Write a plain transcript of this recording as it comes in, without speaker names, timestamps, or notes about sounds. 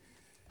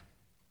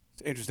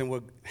Interesting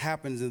what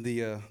happens in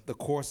the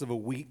course of a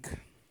week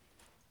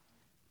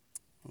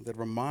that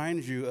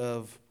reminds you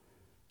of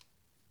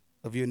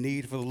your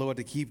need for the Lord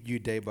to keep you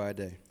day by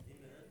day.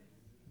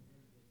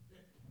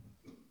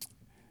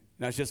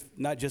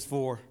 Not just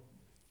for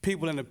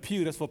people in the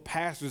pew, that's for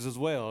pastors as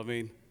well. I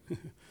mean,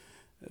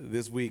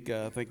 this week,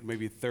 I think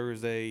maybe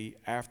Thursday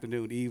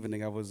afternoon,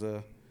 evening, I was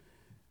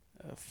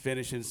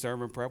finishing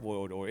sermon prep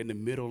or in the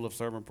middle of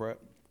sermon prep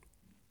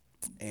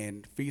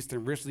and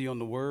feasting richly on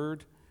the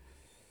word.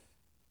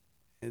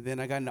 And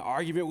then I got in an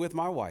argument with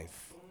my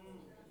wife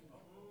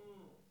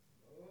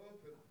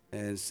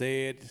and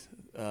said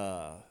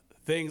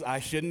things I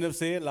shouldn't have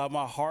said, allowed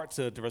my heart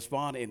to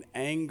respond in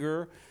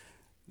anger.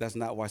 That's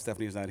not why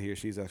Stephanie's not here.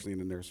 She's actually in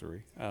the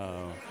nursery.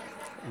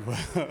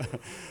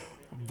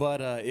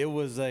 But it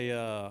was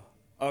a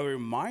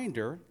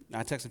reminder,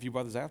 I texted a few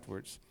brothers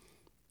afterwards,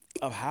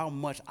 of how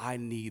much I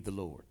need the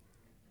Lord,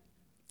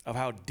 of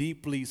how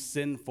deeply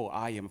sinful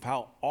I am, of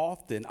how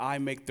often I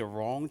make the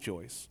wrong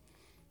choice,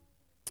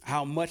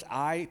 how much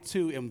I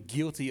too am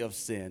guilty of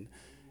sin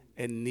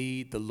and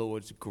need the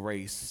Lord's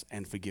grace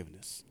and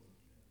forgiveness.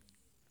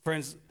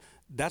 Friends,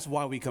 that's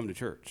why we come to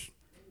church.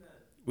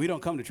 We don't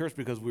come to church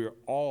because we're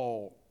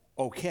all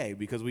okay,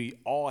 because we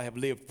all have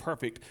lived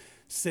perfect,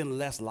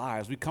 sinless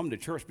lives. We come to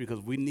church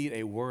because we need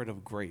a word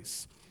of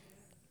grace.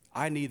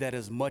 I need that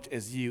as much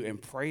as you,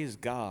 and praise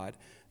God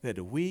that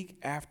week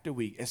after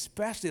week,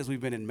 especially as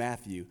we've been in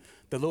Matthew,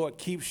 the Lord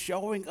keeps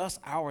showing us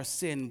our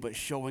sin, but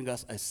showing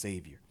us a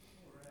Savior.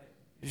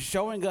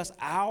 Showing us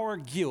our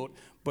guilt,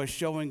 but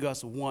showing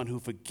us one who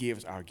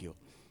forgives our guilt.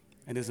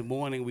 And this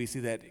morning we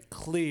see that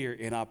clear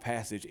in our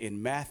passage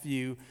in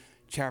Matthew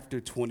chapter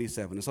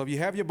 27. And so if you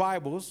have your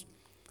Bibles,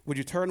 would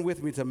you turn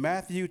with me to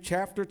Matthew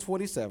chapter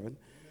 27?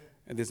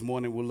 And this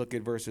morning we'll look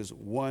at verses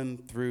 1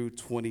 through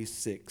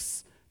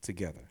 26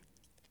 together.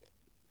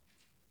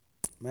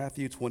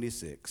 Matthew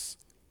 26,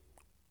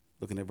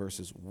 looking at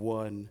verses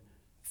 1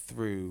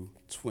 through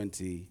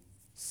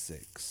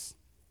 26.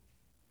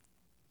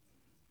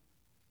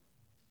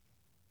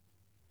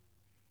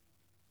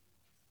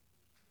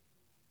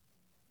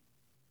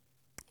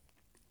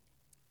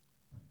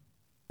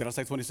 Did I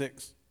say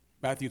 26?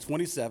 Matthew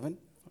 27,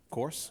 of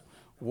course,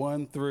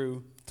 1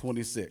 through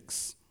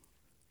 26.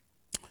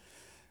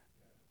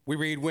 We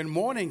read, when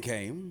morning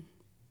came,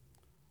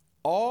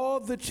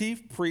 all the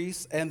chief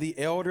priests and the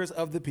elders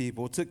of the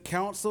people took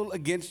counsel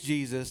against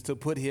Jesus to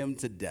put him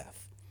to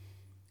death.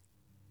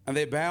 And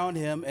they bound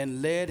him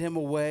and led him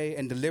away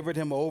and delivered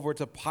him over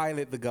to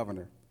Pilate the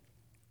governor.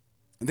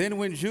 And then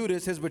when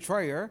Judas, his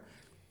betrayer,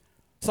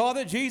 saw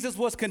that Jesus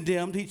was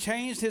condemned, he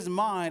changed his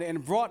mind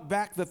and brought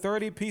back the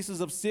 30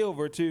 pieces of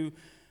silver to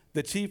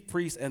the chief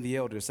priests and the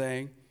elders,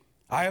 saying,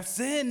 I have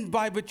sinned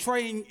by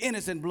betraying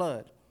innocent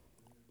blood.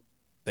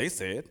 They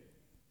said,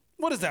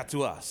 what is that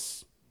to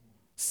us?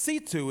 See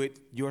to it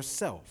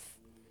yourself.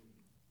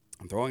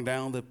 And throwing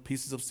down the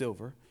pieces of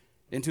silver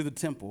into the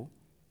temple,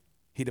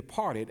 he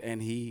departed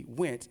and he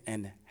went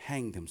and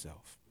hanged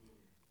himself.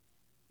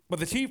 But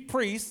the chief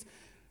priests,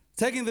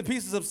 taking the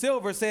pieces of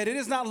silver, said, it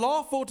is not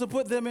lawful to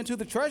put them into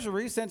the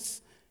treasury,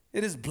 since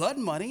it is blood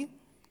money.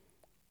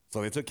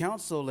 So they took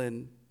counsel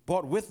and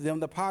bought with them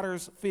the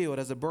potter's field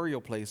as a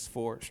burial place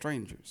for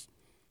strangers.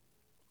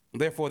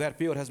 Therefore that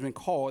field has been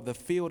called the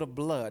field of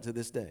blood to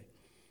this day.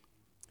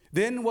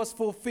 Then was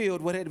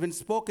fulfilled what had been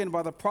spoken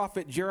by the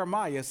prophet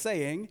Jeremiah,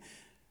 saying,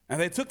 and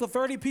they took the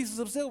 30 pieces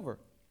of silver,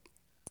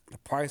 the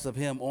price of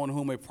him on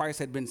whom a price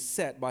had been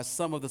set by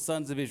some of the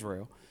sons of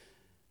Israel,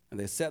 and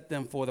they set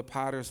them for the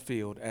potter's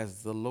field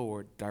as the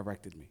Lord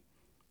directed me.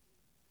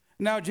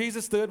 Now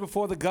Jesus stood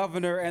before the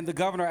governor, and the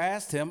governor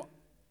asked him,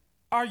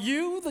 are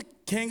you the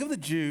king of the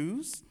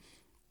Jews?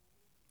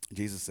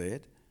 Jesus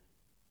said,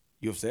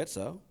 you have said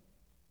so.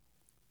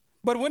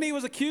 But when he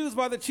was accused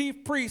by the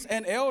chief priests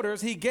and elders,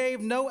 he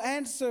gave no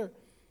answer.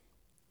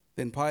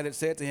 Then Pilate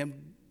said to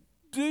him,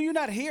 do you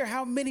not hear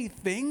how many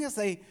things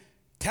they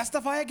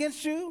testify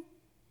against you?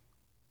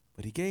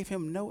 But he gave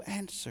him no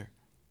answer,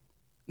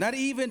 not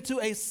even to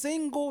a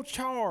single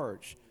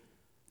charge,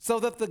 so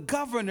that the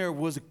governor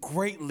was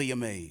greatly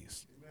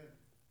amazed. Amen.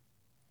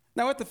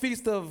 Now at the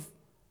feast,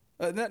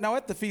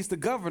 the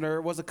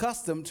governor was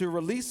accustomed to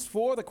release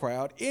for the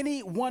crowd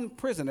any one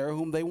prisoner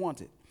whom they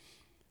wanted.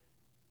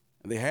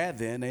 And they had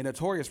then a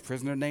notorious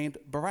prisoner named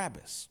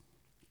Barabbas.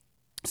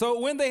 So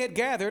when they had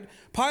gathered,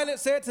 Pilate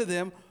said to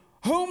them,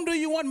 whom do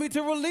you want me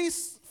to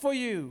release for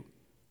you?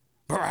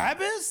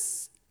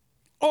 Barabbas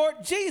or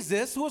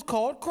Jesus, who is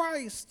called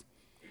Christ?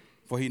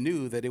 For he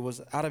knew that it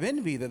was out of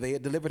envy that they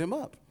had delivered him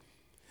up.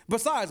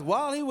 Besides,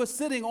 while he was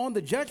sitting on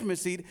the judgment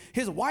seat,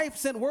 his wife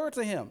sent word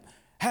to him,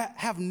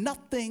 have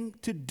nothing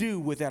to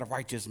do with that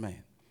righteous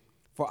man,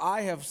 for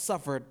I have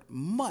suffered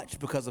much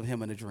because of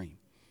him in a dream.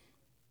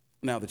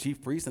 Now the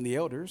chief priests and the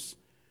elders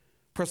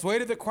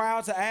persuaded the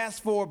crowd to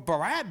ask for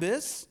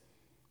Barabbas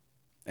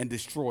and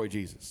destroy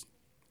Jesus.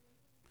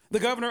 The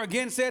governor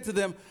again said to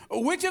them,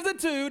 which of the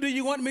two do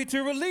you want me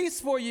to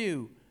release for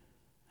you?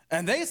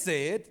 And they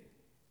said,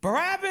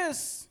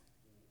 Barabbas.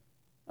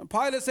 And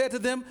Pilate said to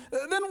them,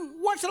 then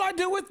what shall I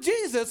do with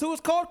Jesus, who is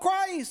called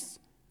Christ?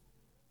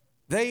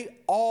 They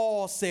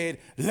all said,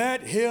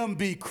 let him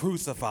be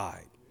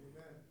crucified.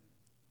 Amen.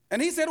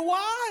 And he said,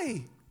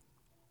 why?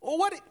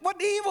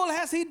 What evil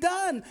has he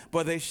done?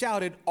 But they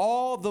shouted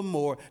all the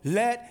more,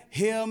 let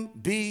him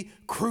be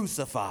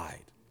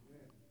crucified.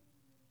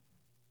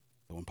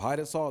 When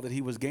Pilate saw that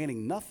he was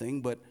gaining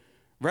nothing, but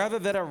rather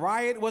that a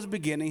riot was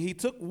beginning, he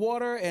took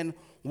water and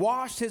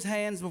washed his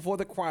hands before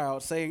the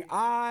crowd, saying,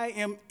 I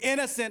am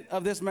innocent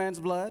of this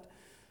man's blood.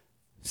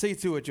 See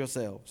to it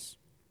yourselves.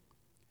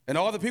 And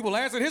all the people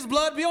answered, his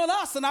blood be on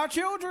us and our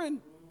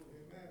children.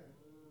 Amen.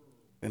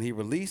 And he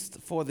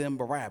released for them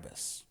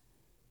Barabbas.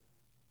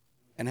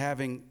 And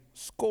having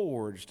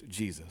scourged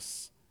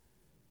Jesus,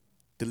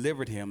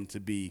 delivered him to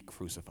be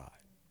crucified.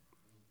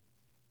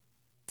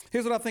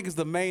 Here's what I think is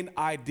the main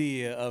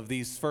idea of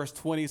these first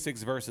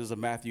 26 verses of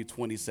Matthew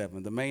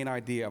 27, the main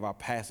idea of our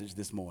passage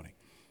this morning.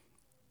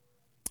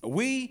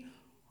 We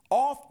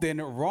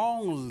often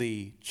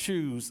wrongly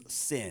choose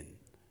sin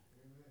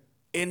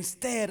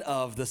instead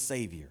of the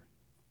Savior.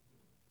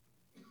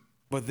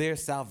 But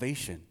there's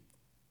salvation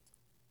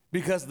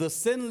because the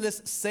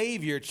sinless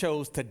Savior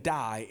chose to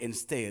die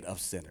instead of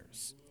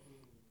sinners.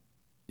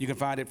 You can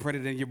find it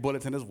printed in your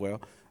bulletin as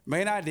well.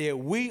 Main idea,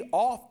 we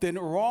often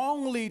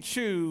wrongly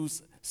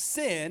choose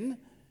sin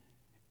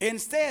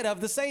instead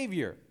of the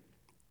Savior.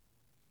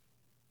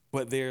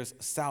 But there's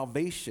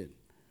salvation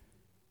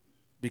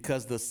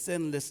because the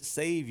sinless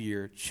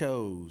Savior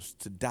chose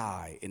to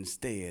die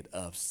instead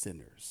of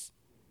sinners.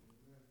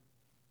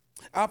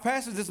 Our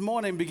passage this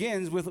morning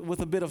begins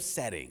with a bit of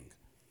setting,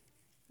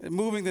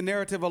 moving the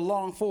narrative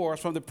along for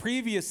us from the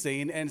previous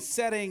scene and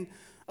setting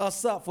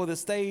us up for the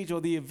stage or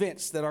the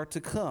events that are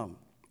to come.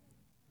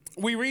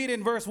 We read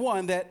in verse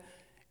 1 that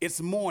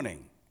it's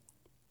morning.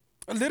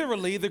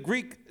 Literally, the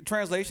Greek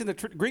translation, the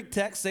Greek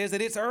text says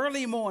that it's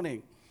early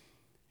morning.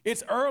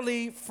 It's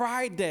early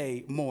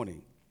Friday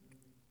morning.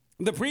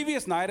 The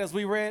previous night, as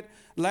we read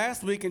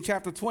last week in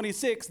chapter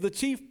 26, the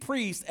chief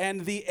priests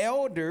and the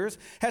elders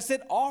had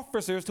sent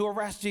officers to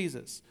arrest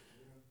Jesus.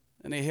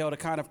 And they held a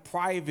kind of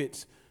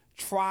private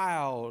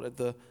trial at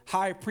the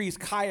high priest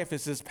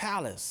Caiaphas'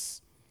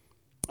 palace.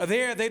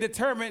 There, they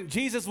determined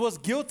Jesus was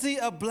guilty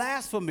of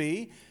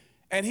blasphemy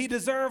and he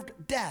deserved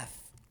death.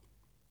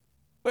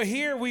 But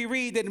here we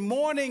read that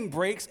morning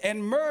breaks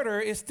and murder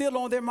is still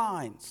on their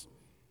minds.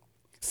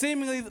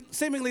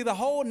 Seemingly the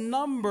whole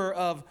number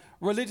of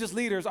religious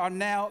leaders are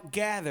now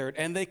gathered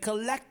and they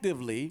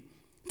collectively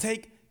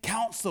take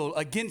counsel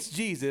against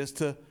Jesus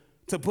to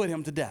put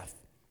him to death.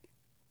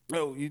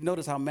 Oh, you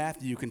notice how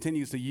Matthew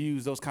continues to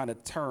use those kind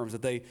of terms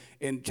that they,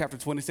 in chapter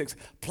 26,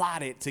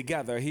 plotted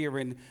together. Here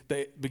in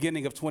the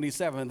beginning of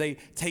 27, they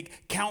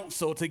take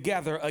counsel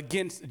together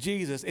against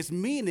Jesus. It's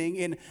meaning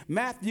in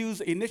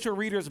Matthew's initial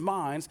readers'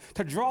 minds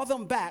to draw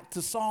them back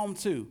to Psalm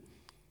 2,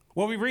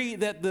 where we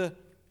read that the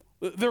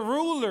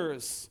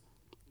rulers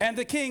and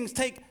the kings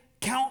take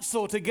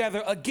counsel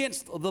together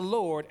against the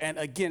Lord and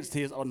against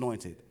his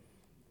anointed.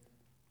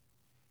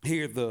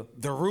 Here, the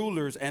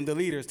rulers and the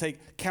leaders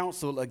take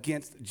counsel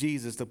against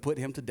Jesus to put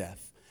him to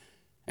death.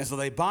 And so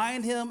they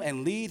bind him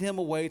and lead him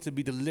away to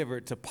be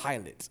delivered to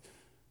Pilate,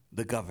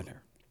 the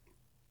governor.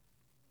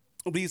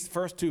 These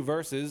first two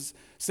verses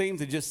seem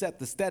to just set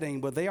the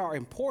setting, but they are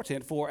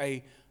important for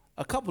a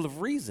couple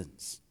of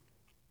reasons.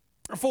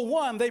 For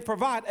one, they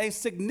provide a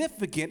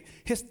significant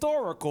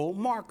historical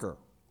marker.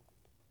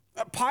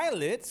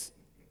 Pilate,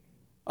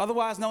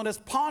 otherwise known as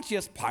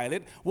Pontius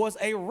Pilate, was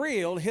a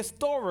real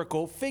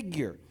historical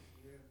figure.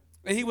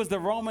 He was the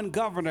Roman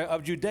governor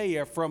of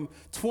Judea from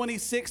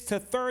 26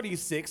 to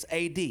 36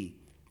 AD.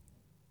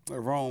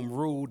 Rome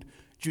ruled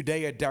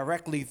Judea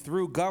directly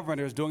through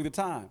governors during the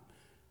time.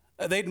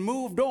 They'd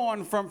moved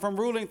on from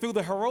ruling through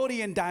the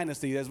Herodian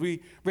dynasty, as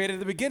we read in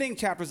the beginning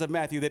chapters of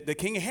Matthew, that the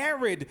King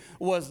Herod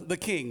was the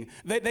king.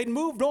 They'd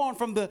moved on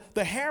from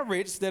the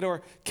Herods that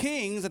are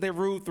kings that they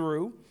ruled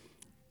through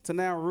to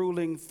now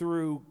ruling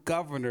through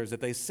governors that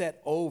they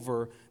set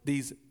over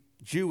these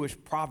Jewish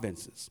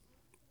provinces.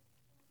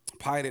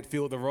 Pilate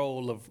filled the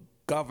role of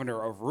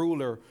governor, of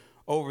ruler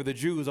over the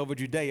Jews, over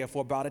Judea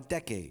for about a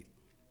decade.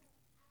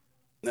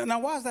 Now,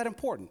 why is that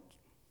important?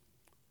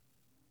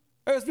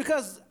 It's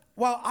because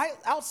while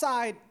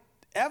outside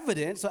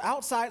evidence or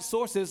outside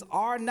sources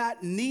are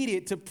not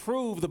needed to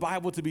prove the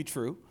Bible to be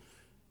true,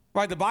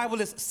 right? The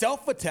Bible is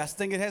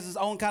self-attesting. It has its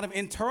own kind of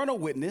internal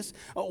witness.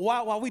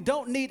 While we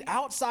don't need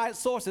outside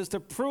sources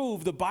to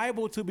prove the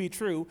Bible to be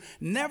true,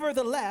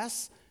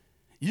 nevertheless,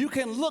 you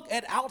can look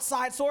at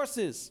outside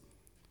sources.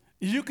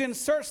 You can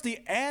search the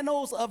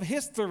annals of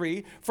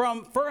history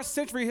from first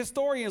century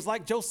historians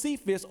like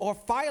Josephus or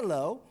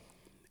Philo,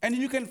 and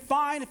you can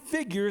find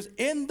figures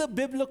in the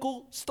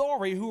biblical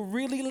story who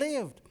really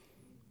lived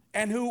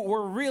and who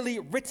were really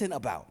written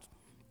about.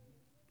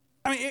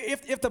 I mean,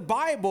 if the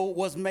Bible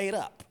was made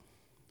up,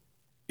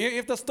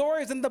 if the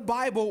stories in the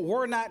Bible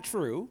were not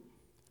true,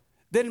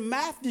 then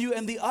Matthew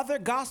and the other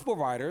gospel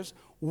writers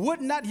would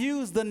not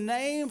use the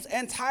names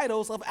and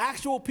titles of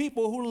actual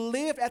people who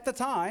lived at the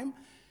time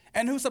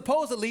and who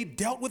supposedly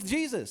dealt with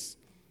Jesus.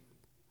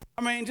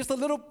 I mean, just a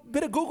little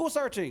bit of Google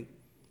searching,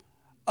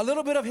 a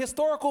little bit of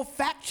historical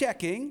fact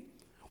checking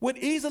would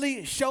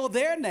easily show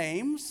their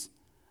names,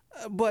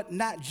 but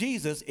not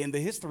Jesus in the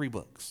history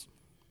books.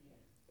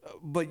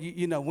 But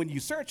you know, when you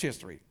search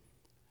history,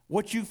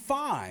 what you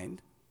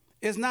find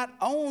is not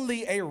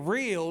only a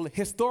real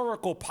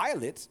historical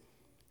Pilate,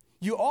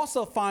 you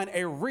also find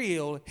a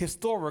real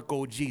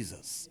historical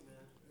Jesus.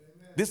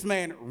 Amen. This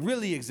man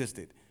really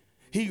existed.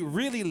 He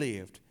really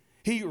lived.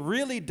 He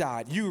really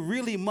died. You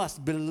really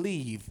must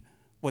believe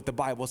what the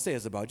Bible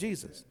says about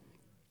Jesus.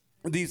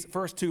 These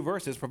first two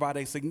verses provide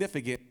a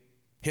significant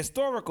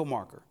historical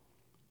marker.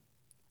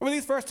 I mean,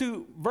 these first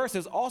two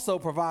verses also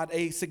provide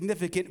a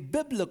significant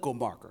biblical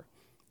marker,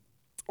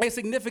 a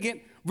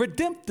significant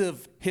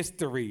redemptive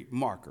history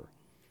marker.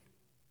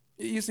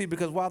 You see,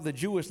 because while the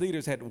Jewish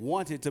leaders had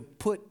wanted to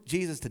put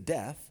Jesus to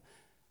death,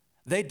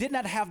 they did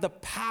not have the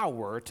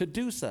power to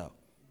do so.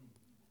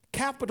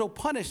 Capital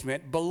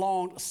punishment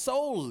belonged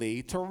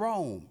solely to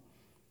Rome.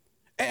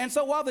 And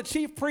so while the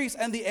chief priests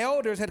and the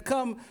elders had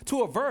come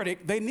to a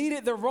verdict, they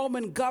needed the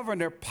Roman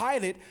governor,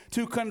 Pilate,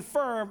 to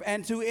confirm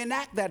and to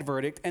enact that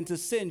verdict and to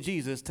send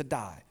Jesus to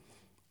die,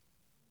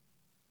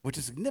 which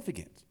is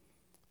significant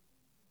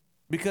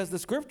because the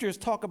scriptures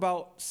talk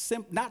about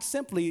not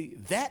simply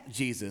that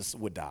Jesus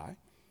would die.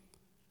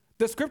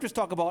 The scriptures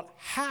talk about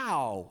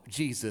how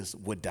Jesus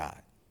would die.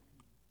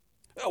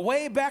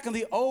 Way back in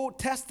the Old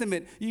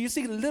Testament, you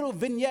see little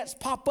vignettes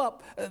pop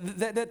up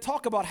that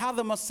talk about how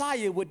the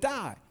Messiah would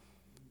die.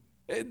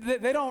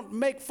 They don't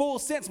make full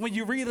sense when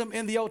you read them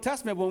in the Old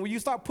Testament, but when you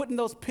start putting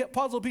those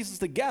puzzle pieces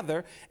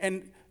together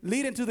and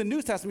lead into the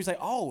New Testament, you say,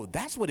 oh,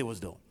 that's what it was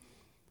doing.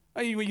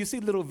 When you see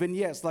little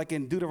vignettes like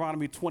in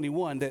Deuteronomy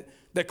 21, that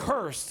the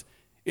cursed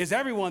is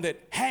everyone that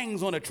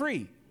hangs on a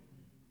tree.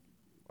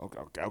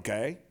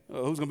 Okay.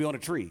 Who's going to be on a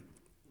tree?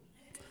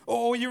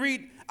 Or when you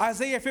read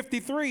Isaiah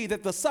 53,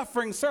 that the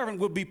suffering servant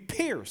will be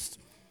pierced.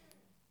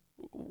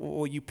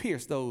 Or you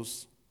pierce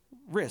those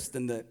wrists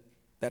and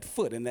that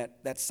foot and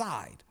that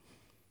side.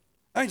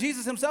 And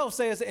Jesus himself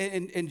says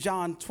in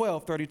John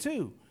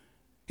 12:32,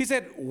 he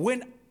said,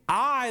 when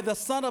I, the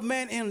Son of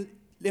Man,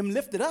 am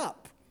lifted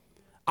up,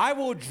 I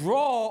will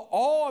draw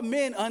all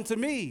men unto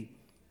me.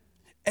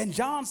 And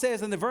John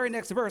says in the very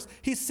next verse,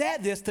 he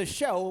said this to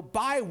show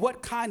by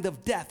what kind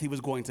of death he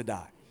was going to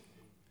die.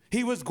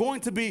 He was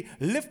going to be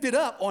lifted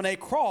up on a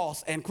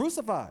cross and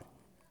crucified.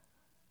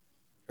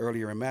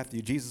 Earlier in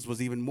Matthew, Jesus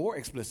was even more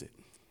explicit.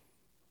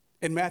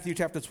 In Matthew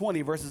chapter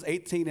 20, verses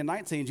 18 and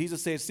 19,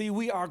 Jesus said, see,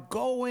 we are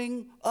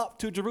going up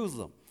to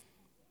Jerusalem.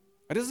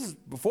 And this is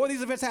before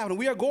these events happen.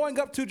 We are going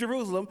up to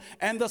Jerusalem,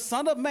 and the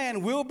Son of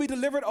Man will be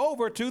delivered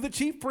over to the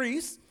chief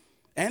priests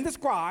and the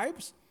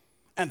scribes,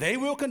 and they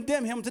will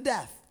condemn him to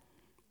death.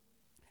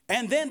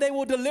 And then they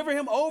will deliver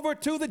him over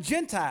to the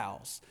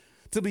Gentiles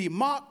to be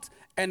mocked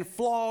and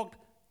flogged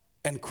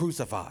and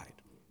crucified.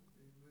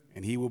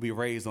 And he will be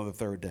raised on the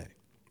third day.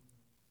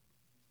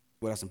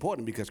 Well, that's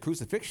important because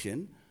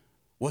crucifixion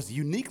was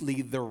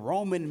uniquely the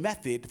Roman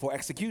method for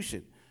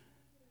execution.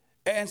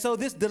 And so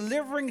this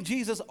delivering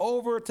Jesus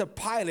over to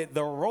Pilate,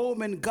 the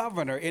Roman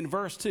governor, in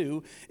verse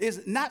 2,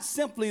 is not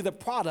simply the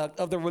product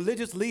of the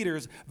religious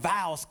leaders'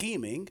 vile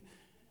scheming.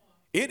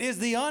 It is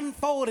the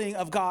unfolding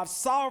of God's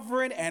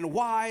sovereign and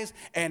wise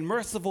and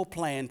merciful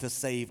plan to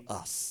save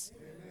us.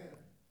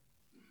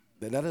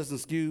 Amen. That doesn't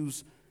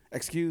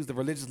excuse the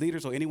religious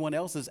leaders or anyone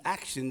else's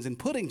actions in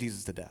putting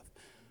Jesus to death.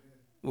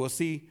 We'll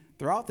see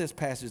throughout this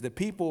passage that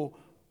people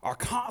are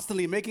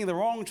constantly making the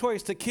wrong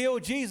choice to kill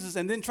Jesus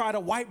and then try to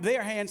wipe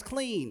their hands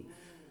clean.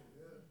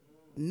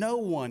 No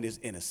one is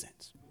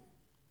innocent.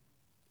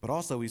 But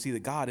also we see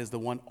that God is the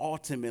one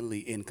ultimately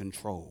in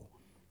control.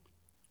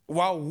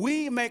 While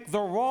we make the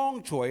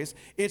wrong choice,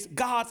 it's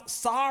God's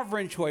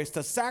sovereign choice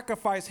to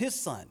sacrifice his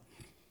son.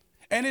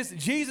 And it's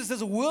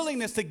Jesus'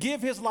 willingness to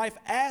give his life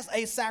as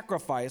a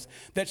sacrifice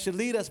that should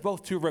lead us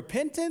both to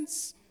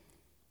repentance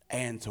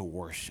and to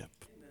worship.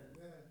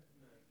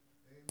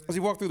 As we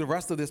walk through the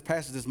rest of this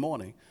passage this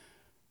morning,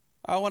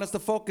 I want us to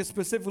focus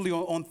specifically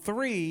on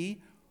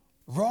three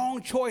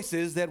wrong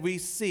choices that we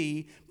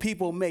see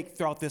people make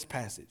throughout this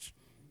passage.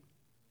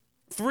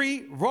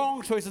 Three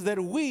wrong choices that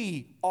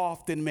we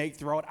often make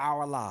throughout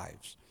our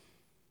lives.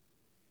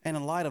 And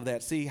in light of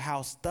that, see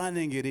how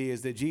stunning it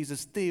is that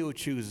Jesus still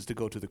chooses to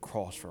go to the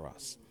cross for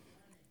us.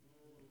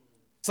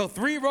 So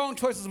three wrong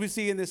choices we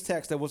see in this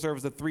text that will serve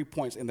as the 3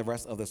 points in the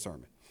rest of the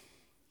sermon.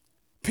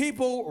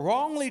 People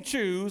wrongly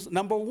choose,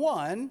 number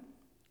one,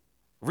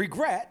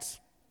 regret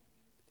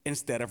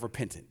instead of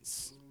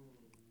repentance.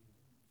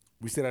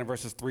 We see that in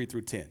verses 3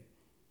 through 10.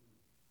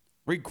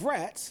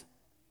 Regret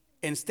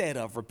instead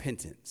of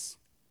repentance.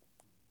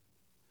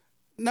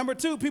 Number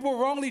two, people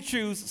wrongly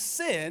choose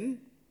sin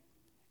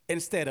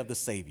instead of the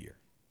Savior.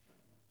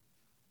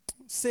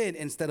 Sin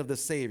instead of the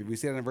Savior. We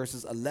see that in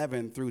verses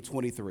 11 through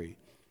 23.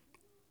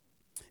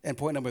 And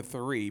point number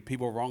three,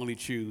 people wrongly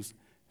choose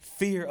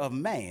fear of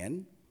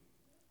man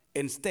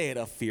instead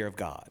of fear of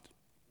God.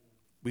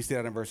 We see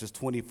that in verses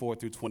 24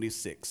 through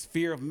 26.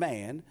 Fear of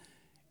man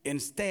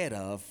instead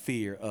of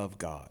fear of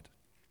God.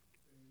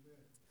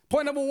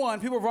 Point number one,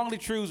 people wrongly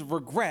choose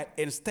regret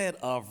instead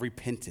of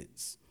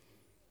repentance.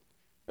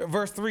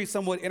 Verse 3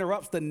 somewhat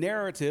interrupts the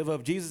narrative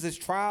of Jesus'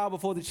 trial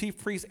before the chief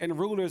priests and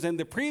rulers in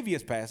the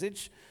previous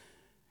passage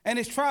and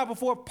his trial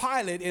before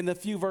Pilate in the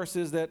few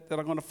verses that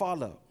are going to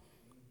follow.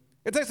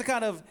 It takes a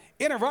kind of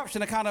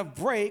interruption, a kind of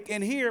break,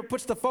 and here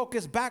puts the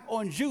focus back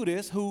on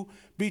Judas, who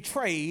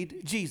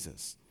betrayed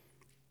Jesus.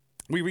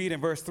 We read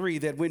in verse 3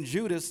 that when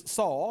Judas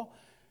saw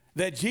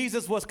that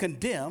Jesus was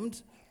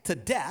condemned to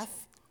death,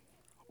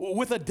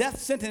 with a death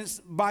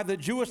sentence by the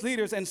Jewish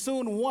leaders and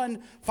soon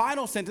one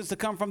final sentence to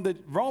come from the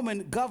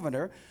Roman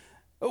governor,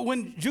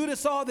 when Judas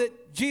saw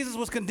that Jesus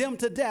was condemned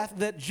to death,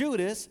 that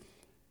Judas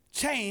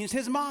changed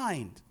his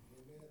mind.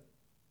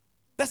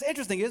 That's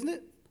interesting, isn't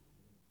it?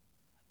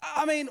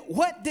 I mean,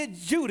 what did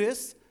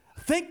Judas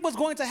think was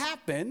going to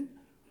happen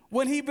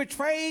when he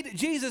betrayed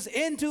Jesus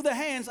into the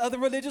hands of the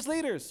religious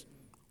leaders?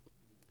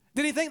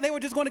 Did he think they were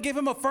just going to give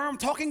him a firm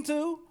talking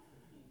to?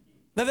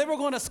 That they were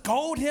going to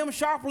scold him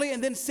sharply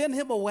and then send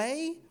him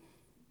away?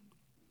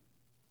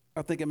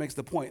 I think it makes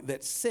the point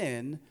that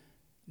sin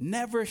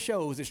never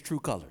shows its true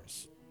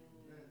colors.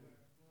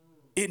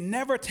 It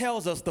never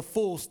tells us the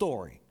full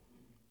story.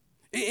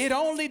 It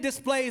only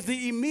displays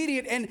the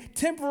immediate and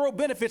temporal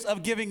benefits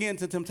of giving in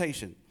to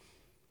temptation.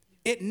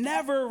 It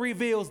never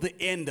reveals the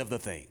end of the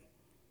thing.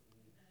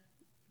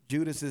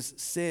 Judas's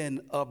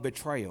sin of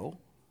betrayal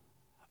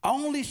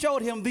only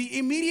showed him the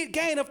immediate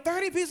gain of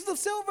 30 pieces of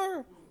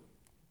silver.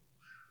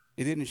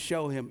 It didn't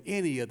show him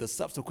any of the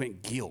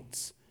subsequent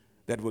guilt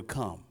that would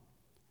come,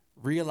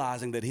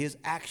 realizing that his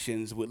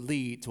actions would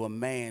lead to a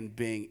man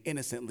being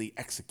innocently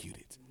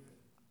executed.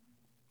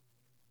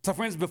 So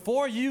friends,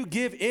 before you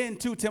give in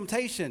to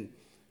temptation,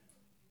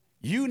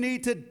 you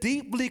need to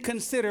deeply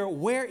consider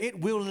where it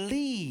will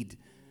lead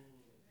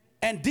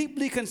and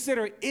deeply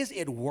consider, is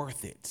it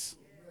worth it?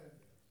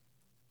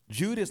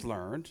 Judas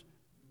learned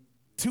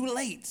too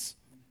late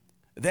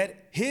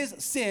that his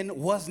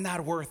sin was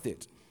not worth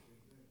it.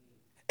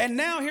 And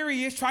now here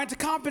he is trying to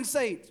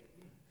compensate,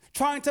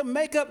 trying to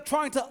make up,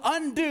 trying to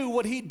undo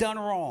what he'd done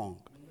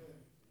wrong.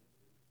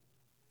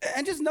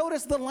 And just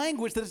notice the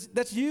language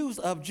that's used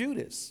of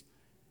Judas.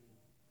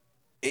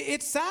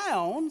 It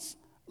sounds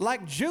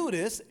like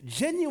Judas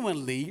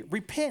genuinely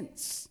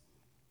repents.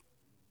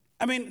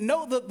 I mean,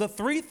 note the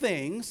three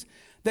things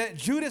that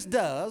Judas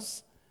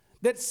does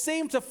that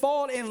seem to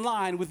fall in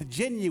line with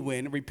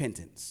genuine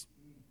repentance.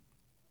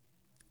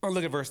 Or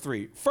look at verse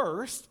 3.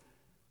 First,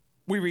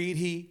 we read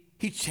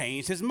he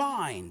changed his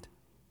mind.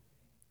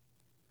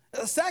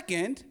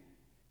 Second,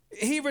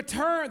 he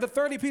returned the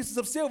 30 pieces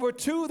of silver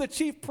to the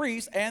chief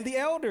priests and the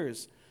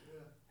elders.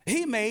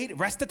 He made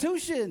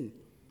restitution,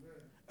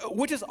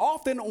 which is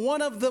often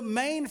one of the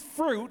main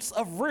fruits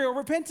of real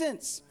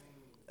repentance,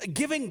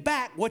 giving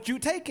back what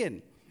you've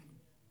taken.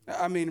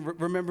 I mean,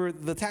 remember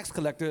the tax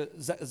collector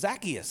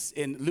Zacchaeus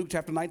in Luke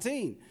chapter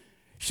 19,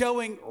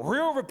 showing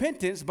real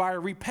repentance by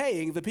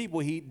repaying the people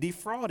he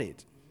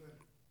defrauded.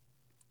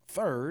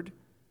 Third,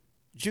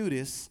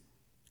 Judas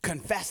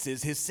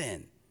confesses his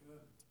sin.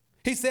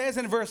 He says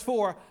in verse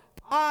 4,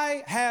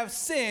 I have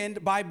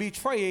sinned by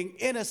betraying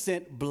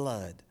innocent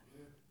blood.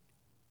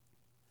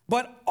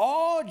 But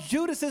all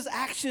Judas's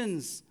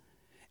actions,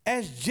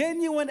 as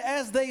genuine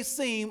as they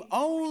seem,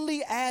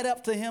 only add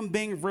up to him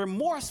being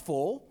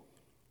remorseful,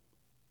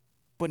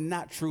 but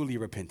not truly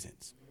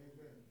repentant.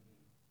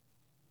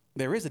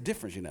 There is a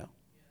difference, you know.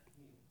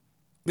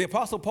 The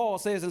Apostle Paul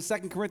says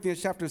in 2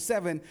 Corinthians chapter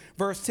 7,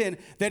 verse 10,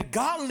 that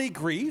godly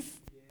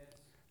grief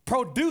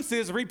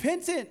produces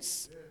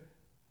repentance,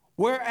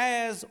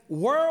 whereas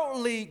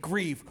worldly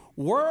grief,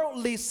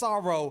 worldly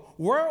sorrow,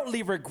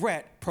 worldly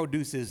regret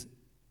produces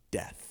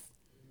death.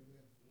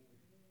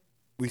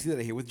 We see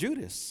that here with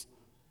Judas.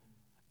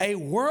 A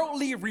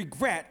worldly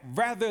regret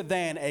rather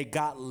than a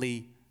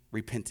godly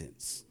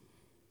repentance.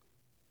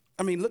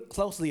 I mean, look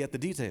closely at the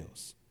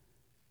details.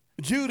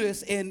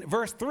 Judas in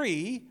verse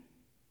 3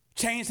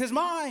 changed his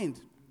mind.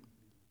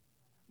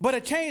 But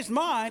a changed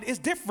mind is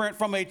different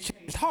from a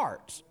changed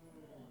heart.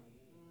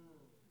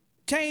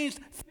 Changed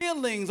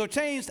feelings or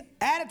changed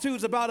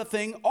attitudes about a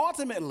thing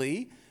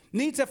ultimately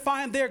need to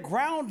find their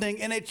grounding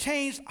in a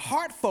changed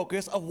heart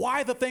focus of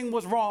why the thing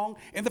was wrong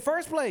in the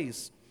first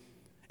place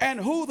and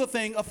who the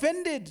thing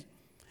offended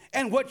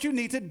and what you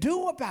need to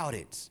do about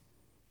it.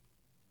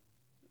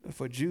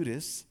 For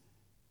Judas,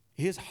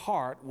 his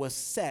heart was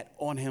set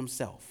on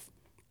himself,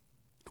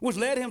 which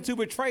led him to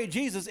betray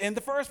Jesus in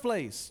the first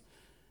place.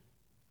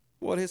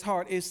 Well, his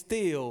heart is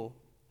still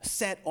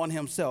set on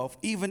himself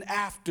even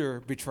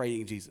after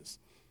betraying Jesus.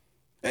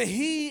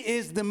 He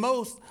is the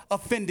most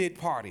offended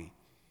party.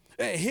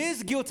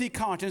 His guilty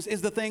conscience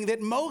is the thing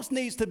that most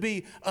needs to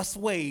be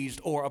assuaged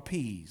or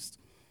appeased.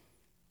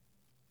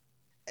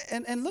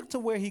 And look to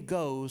where he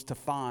goes to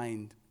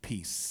find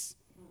peace.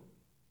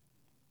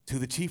 To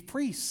the chief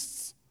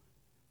priests.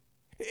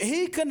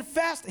 He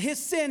confessed his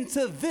sin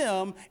to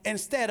them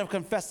instead of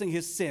confessing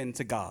his sin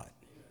to God.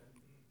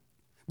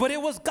 But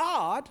it was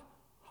God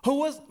who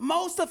was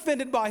most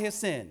offended by his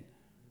sin.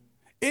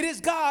 It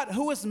is God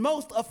who is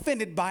most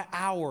offended by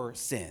our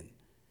sin.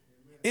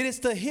 It is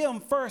to him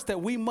first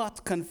that we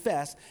must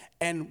confess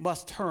and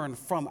must turn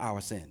from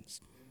our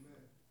sins.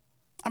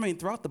 I mean,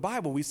 throughout the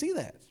Bible, we see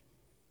that.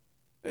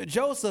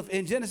 Joseph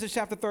in Genesis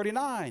chapter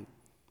 39,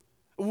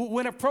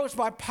 when approached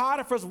by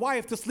Potiphar's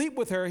wife to sleep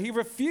with her, he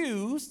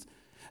refused,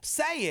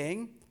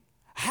 saying,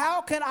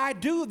 "How can I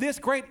do this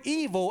great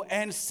evil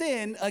and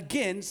sin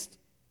against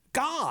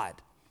God?"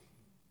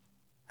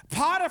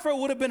 Potiphar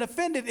would have been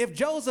offended if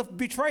Joseph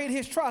betrayed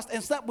his trust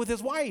and slept with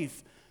his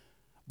wife,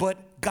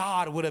 but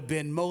God would have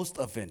been most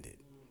offended.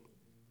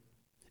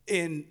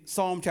 In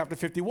Psalm chapter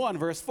 51,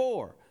 verse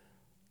 4,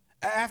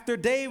 after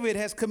David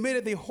has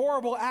committed the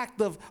horrible act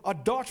of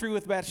adultery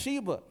with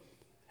Bathsheba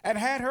and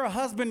had her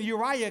husband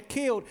Uriah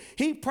killed,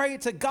 he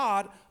prayed to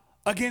God,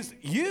 "Against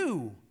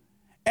you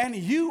and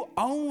you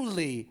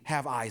only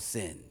have I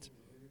sinned."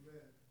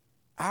 Amen.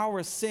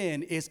 Our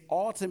sin is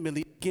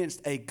ultimately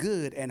against a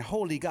good and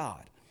holy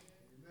God.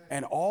 Amen.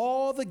 And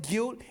all the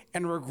guilt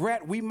and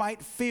regret we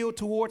might feel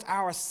towards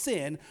our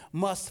sin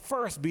must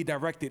first be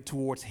directed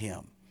towards him.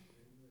 Amen.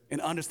 In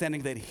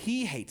understanding that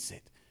he hates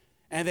it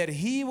and that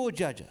he will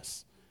judge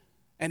us.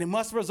 And it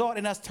must result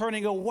in us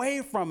turning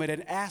away from it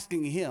and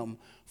asking him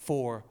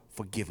for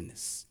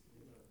forgiveness.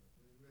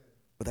 Amen.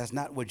 But that's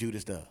not what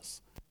Judas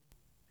does.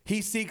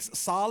 He seeks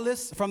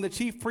solace from the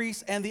chief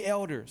priests and the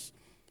elders.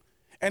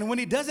 And when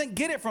he doesn't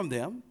get it from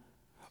them,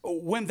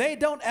 when they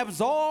don't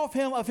absolve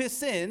him of his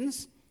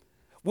sins,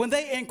 when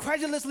they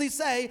incredulously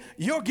say,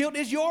 "Your guilt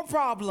is your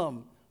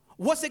problem.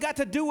 What's it got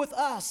to do with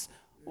us?"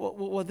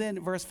 Well, then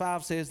verse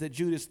 5 says that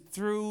Judas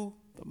threw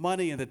the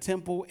money in the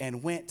temple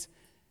and went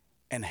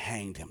and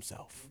hanged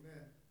himself.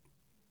 Amen.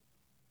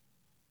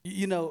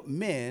 You know,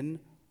 men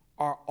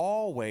are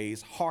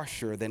always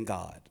harsher than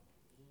God.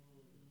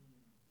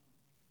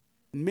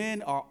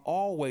 Men are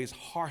always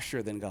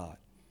harsher than God.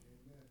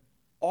 Amen.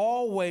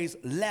 Always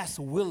less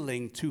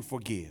willing to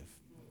forgive.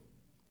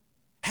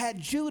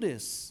 Had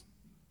Judas,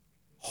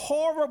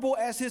 horrible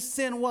as his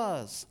sin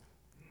was,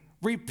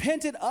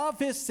 repented of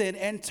his sin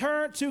and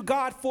turned to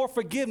God for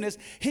forgiveness,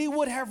 he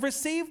would have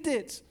received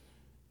it.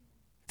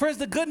 Friends,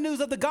 the good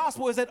news of the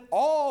gospel is that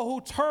all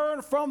who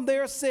turn from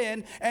their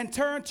sin and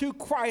turn to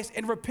Christ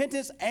in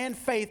repentance and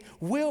faith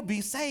will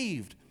be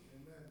saved.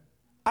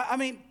 I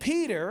mean,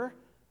 Peter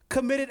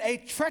committed a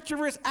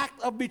treacherous act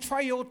of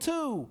betrayal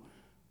too,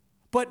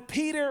 but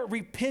Peter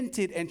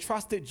repented and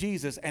trusted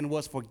Jesus and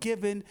was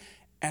forgiven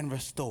and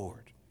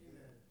restored.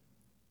 Amen.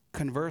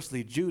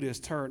 Conversely, Judas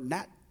turned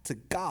not to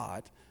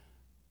God,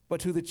 but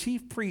to the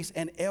chief priests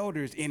and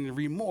elders in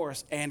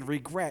remorse and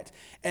regret,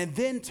 and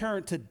then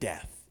turned to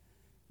death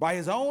by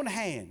his own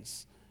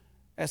hands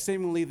as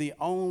seemingly the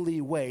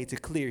only way to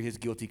clear his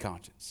guilty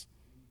conscience.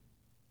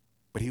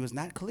 But he was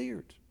not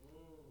cleared.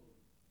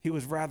 He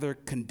was rather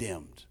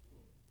condemned,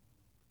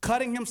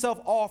 cutting himself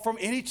off from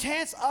any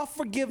chance of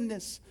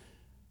forgiveness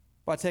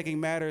by taking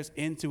matters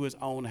into his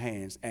own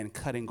hands and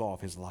cutting off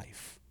his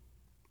life.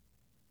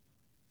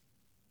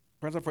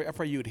 Friends, I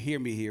pray you would hear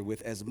me here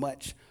with as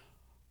much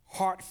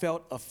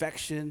heartfelt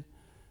affection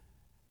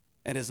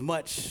and as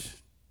much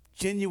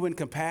genuine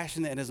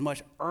compassion and as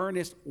much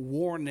earnest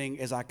warning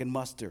as I can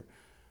muster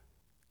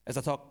as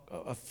I talk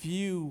a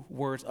few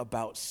words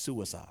about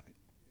suicide.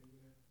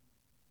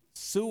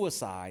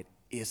 Suicide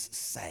is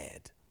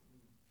sad.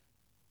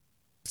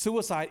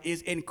 Suicide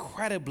is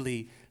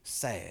incredibly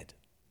sad.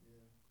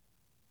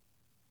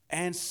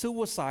 And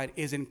suicide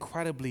is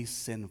incredibly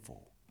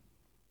sinful.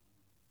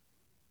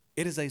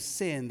 It is a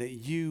sin that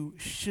you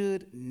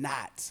should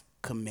not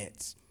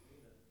commit.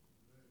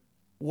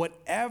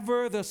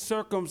 Whatever the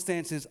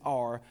circumstances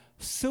are,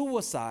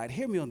 suicide,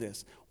 hear me on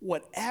this,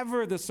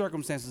 whatever the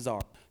circumstances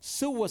are,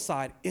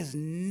 suicide is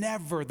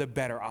never the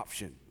better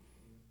option.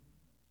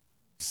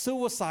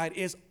 Suicide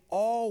is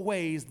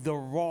always the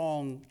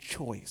wrong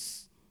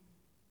choice.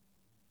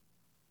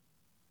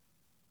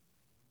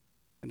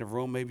 In the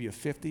room, maybe you're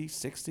 50,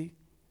 60.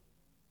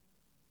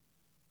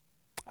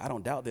 I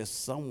don't doubt there's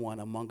someone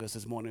among us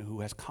this morning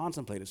who has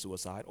contemplated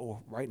suicide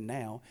or right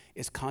now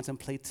is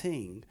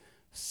contemplating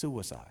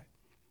suicide.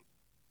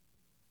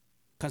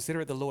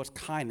 Consider it the Lord's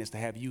kindness to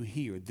have you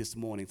here this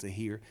morning to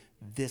hear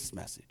this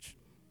message.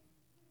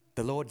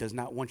 The Lord does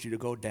not want you to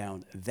go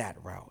down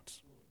that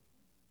route.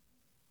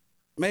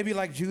 Maybe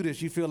like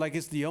Judas, you feel like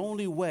it's the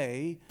only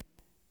way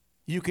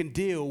you can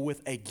deal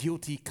with a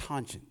guilty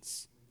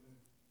conscience.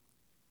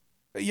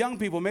 Young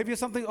people, maybe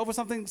it's over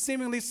something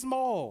seemingly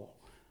small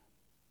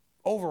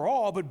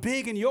overall, but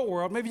big in your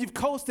world. Maybe you've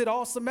coasted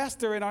all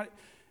semester and are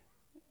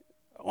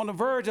on the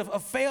verge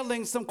of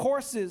failing some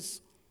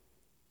courses.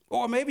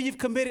 Or maybe you've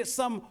committed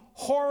some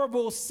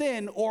horrible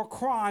sin or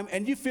crime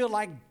and you feel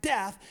like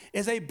death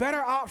is a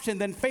better option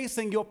than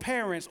facing your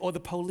parents or the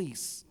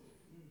police.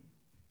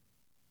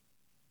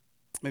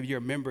 Maybe you're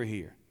a member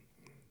here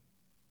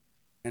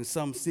and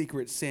some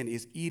secret sin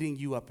is eating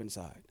you up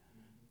inside.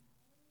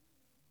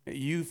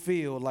 You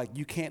feel like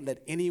you can't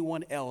let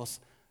anyone else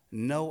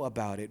know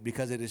about it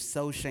because it is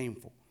so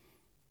shameful.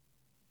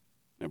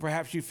 And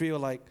perhaps you feel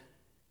like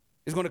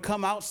it's going to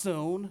come out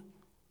soon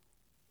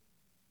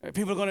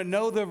People are going to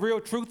know the real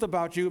truth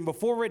about you. And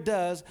before it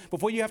does,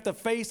 before you have to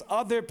face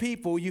other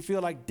people, you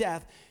feel like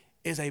death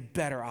is a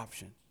better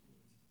option.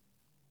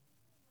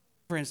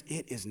 Friends,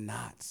 it is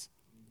not.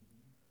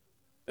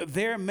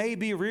 There may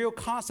be real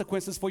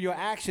consequences for your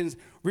actions,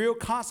 real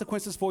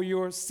consequences for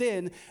your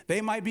sin.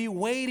 They might be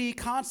weighty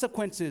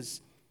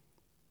consequences.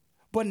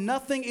 But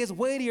nothing is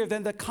weightier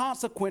than the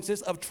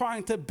consequences of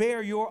trying to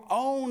bear your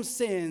own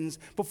sins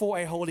before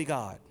a holy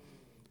God.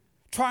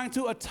 Trying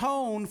to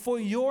atone for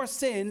your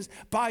sins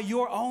by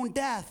your own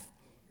death.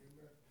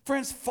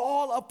 Friends,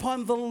 fall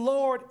upon the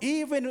Lord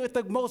even with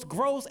the most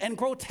gross and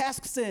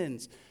grotesque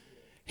sins.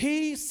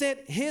 He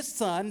sent his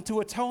son to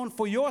atone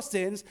for your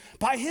sins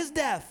by his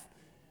death.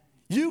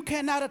 You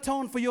cannot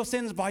atone for your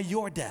sins by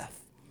your death.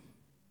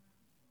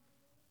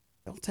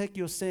 Don't take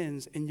your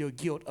sins and your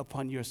guilt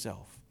upon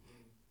yourself.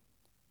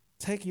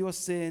 Take your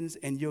sins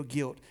and your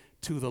guilt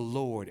to the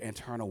Lord and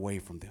turn away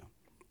from them.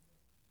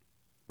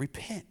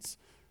 Repent.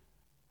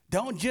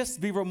 Don't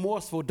just be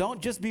remorseful.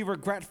 Don't just be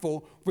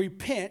regretful.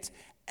 Repent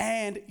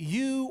and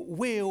you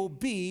will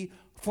be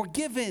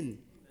forgiven.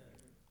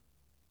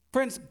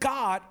 Friends,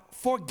 God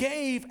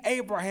forgave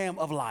Abraham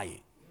of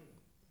lying.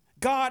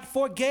 God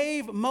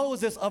forgave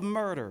Moses of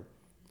murder.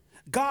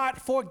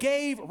 God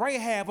forgave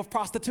Rahab of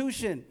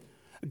prostitution.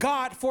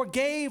 God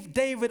forgave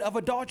David of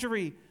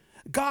adultery.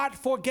 God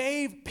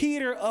forgave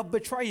Peter of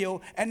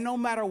betrayal. And no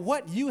matter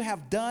what you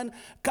have done,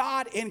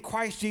 God in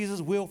Christ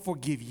Jesus will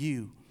forgive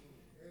you.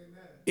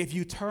 Amen. If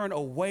you turn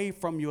away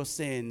from your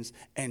sins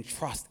and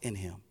trust in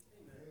him.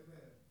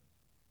 Amen.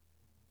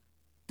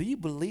 Do you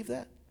believe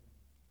that?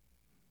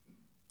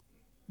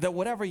 That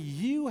whatever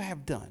you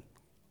have done,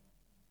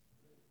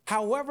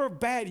 however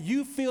bad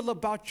you feel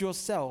about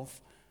yourself,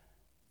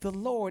 the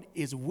Lord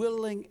is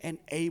willing and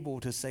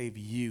able to save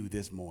you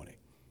this morning.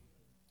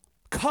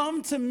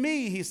 Come to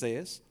me, he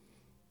says.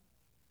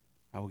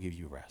 I will give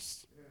you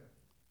rest. Yeah.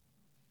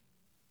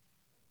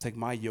 Take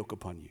my yoke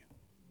upon you.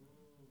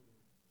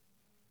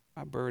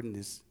 My burden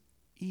is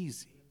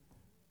easy.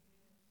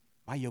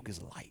 My yoke is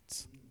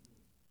light.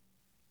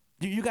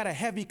 You got a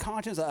heavy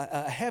conscience,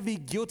 a heavy,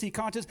 guilty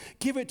conscience.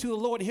 Give it to the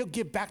Lord, and he'll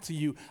give back to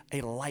you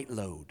a light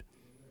load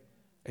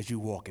as you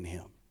walk in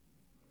him,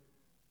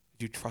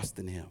 as you trust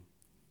in him.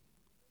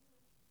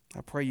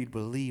 I pray you'd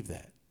believe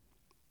that,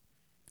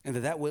 and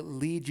that would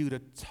lead you to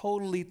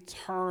totally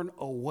turn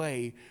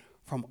away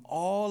from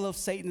all of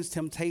Satan's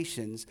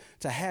temptations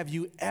to have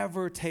you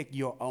ever take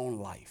your own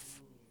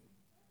life.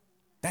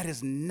 That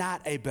is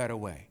not a better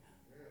way.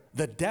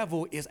 The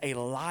devil is a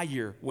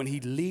liar when he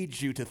leads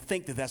you to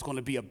think that that's going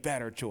to be a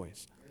better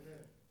choice. Amen.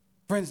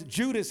 Friends,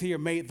 Judas here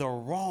made the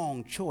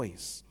wrong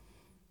choice.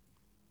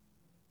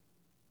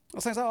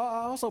 I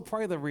also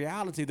pray the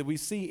reality that we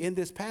see in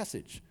this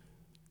passage,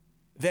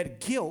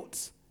 that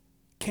guilt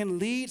can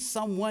lead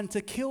someone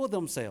to kill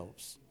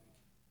themselves.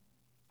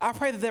 I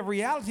pray that the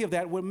reality of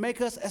that would make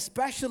us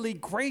especially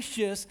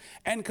gracious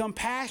and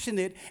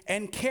compassionate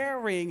and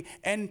caring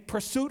and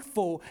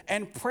pursuitful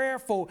and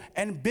prayerful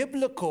and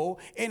biblical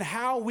in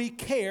how we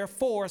care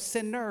for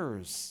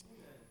sinners.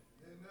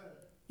 Amen.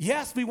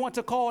 Yes, we want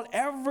to call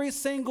every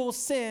single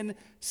sin,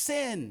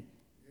 sin.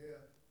 Yeah.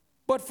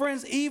 But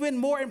friends, even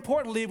more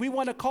importantly, we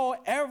want to call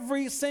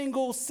every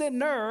single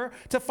sinner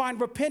to find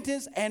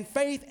repentance and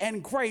faith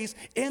and grace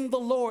in the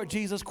Lord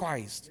Jesus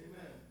Christ. Amen.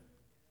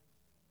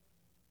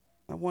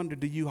 I wonder,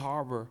 do you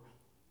harbor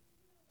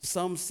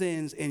some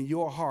sins in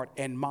your heart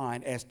and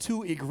mind as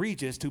too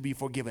egregious to be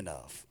forgiven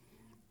of?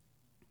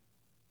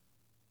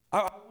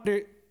 I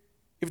wonder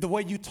if the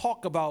way you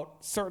talk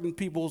about certain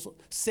people's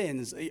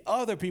sins,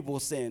 other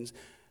people's sins,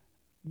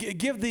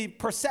 give the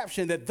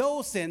perception that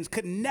those sins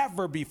could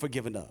never be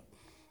forgiven of.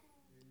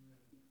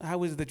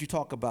 How is it that you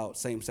talk about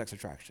same-sex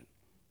attraction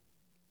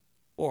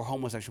or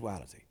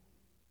homosexuality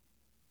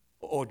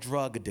or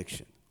drug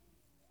addiction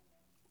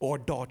or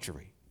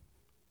adultery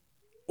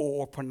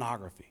or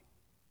pornography?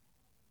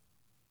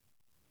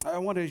 I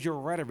wonder, is your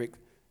rhetoric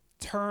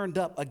turned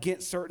up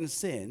against certain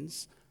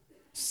sins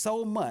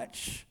so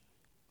much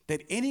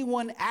that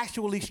anyone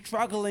actually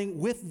struggling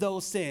with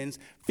those sins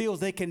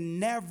feels they can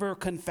never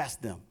confess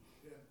them,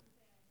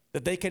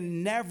 that they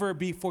can never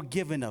be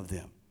forgiven of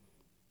them?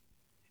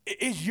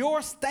 Is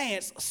your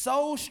stance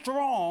so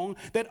strong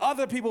that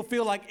other people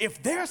feel like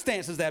if their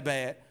stance is that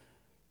bad,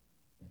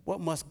 what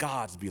must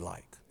God's be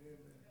like?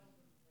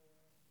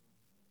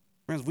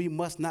 Friends, we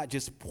must not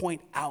just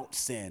point out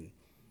sin.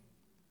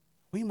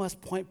 We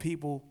must point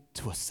people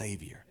to a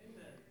Savior.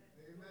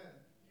 Amen.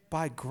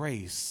 By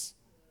grace,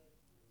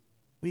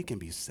 we can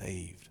be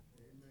saved.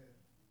 Amen.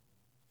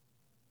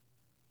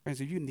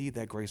 Friends, if you need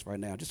that grace right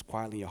now, just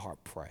quietly in your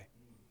heart pray.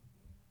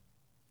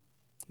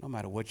 No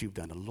matter what you've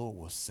done, the Lord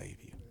will save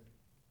you.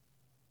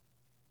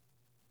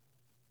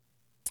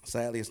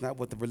 Sadly, it's not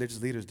what the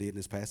religious leaders did in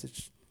this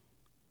passage.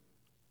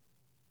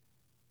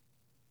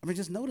 I mean,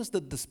 just notice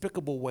the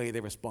despicable way they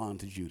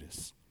respond to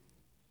Judas.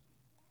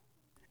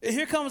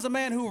 Here comes a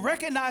man who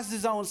recognizes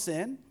his own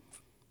sin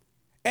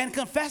and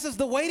confesses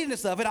the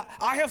weightiness of it.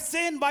 I have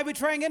sinned by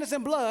betraying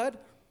innocent blood.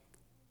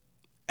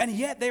 and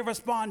yet they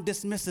respond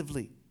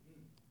dismissively.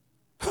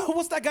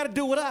 What's that got to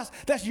do with us?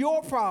 That's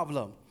your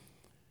problem.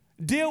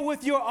 Deal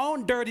with your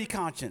own dirty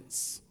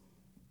conscience.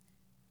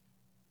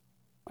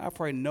 I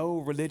pray no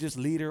religious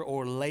leader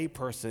or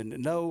layperson,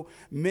 no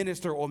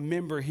minister or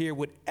member here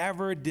would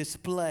ever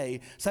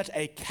display such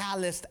a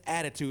calloused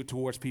attitude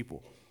towards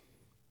people,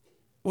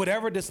 would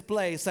ever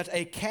display such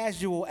a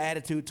casual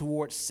attitude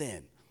towards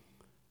sin.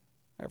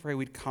 I pray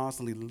we'd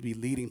constantly be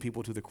leading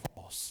people to the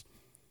cross,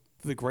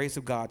 to the grace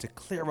of God to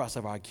clear us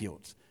of our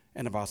guilt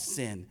and of our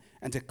sin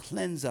and to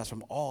cleanse us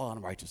from all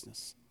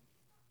unrighteousness.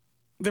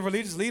 The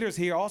religious leaders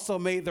here also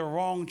made the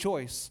wrong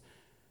choice,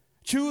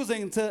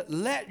 choosing to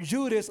let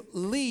Judas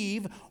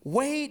leave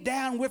weighed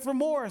down with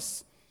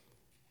remorse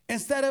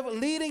instead of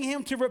leading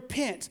him to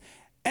repent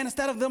and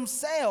instead of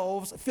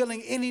themselves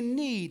feeling any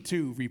need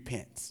to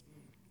repent.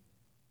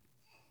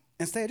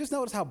 Instead, just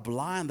notice how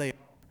blind they are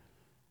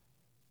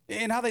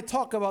and how they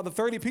talk about the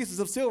 30 pieces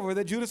of silver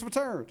that Judas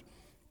returned.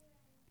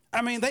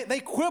 I mean, they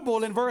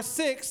quibble in verse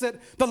 6 that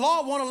the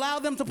law won't allow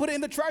them to put it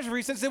in the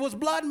treasury since it was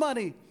blood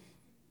money.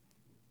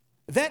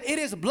 That it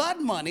is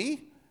blood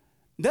money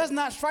does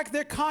not strike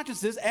their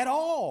consciences at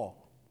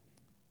all.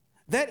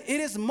 That it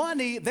is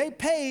money they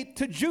paid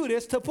to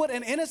Judas to put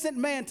an innocent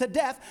man to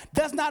death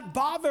does not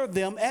bother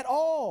them at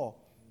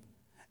all.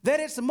 That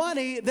it's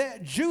money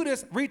that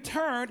Judas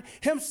returned,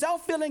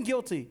 himself feeling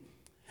guilty,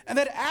 and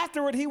that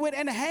afterward he went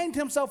and hanged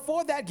himself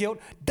for that guilt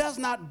does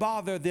not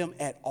bother them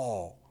at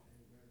all.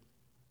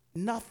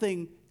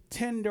 Nothing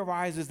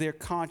tenderizes their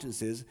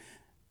consciences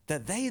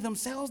that they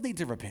themselves need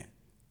to repent.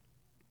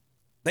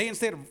 They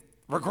instead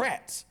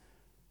regret.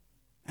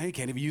 And he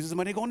can't even use his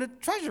money to go in the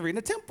treasury, in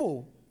the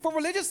temple, for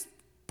religious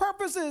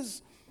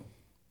purposes.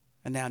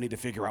 And now need to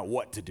figure out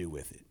what to do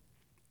with it.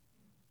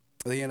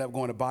 They end up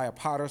going to buy a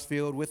potter's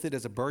field with it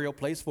as a burial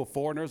place for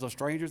foreigners or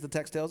strangers, the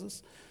text tells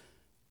us.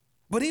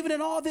 But even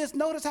in all this,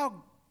 notice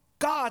how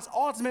God's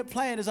ultimate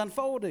plan is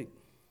unfolding.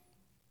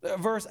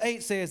 Verse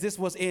 8 says this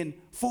was in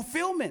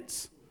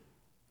fulfillment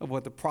of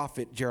what the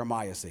prophet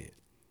Jeremiah said.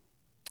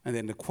 And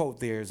then the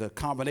quote there is a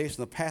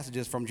combination of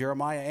passages from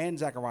Jeremiah and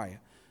Zechariah.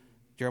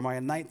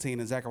 Jeremiah 19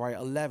 and Zechariah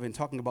 11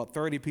 talking about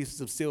 30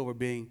 pieces of silver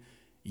being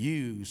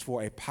used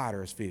for a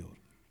potter's field.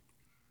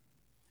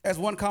 As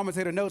one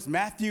commentator notes,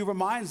 Matthew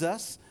reminds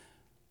us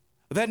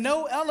that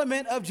no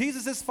element of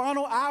Jesus'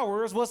 final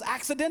hours was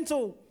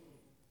accidental.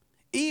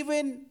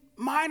 Even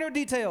minor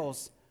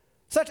details,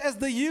 such as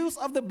the use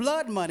of the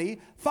blood money,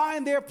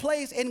 find their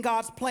place in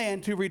God's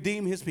plan to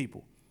redeem his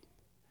people.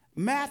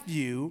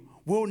 Matthew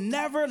will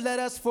never let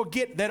us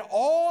forget that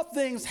all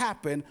things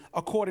happen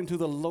according to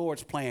the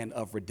Lord's plan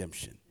of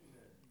redemption.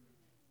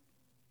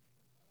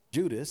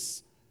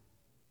 Judas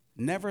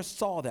never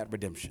saw that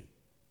redemption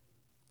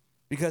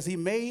because he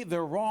made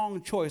the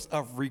wrong choice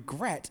of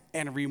regret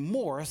and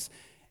remorse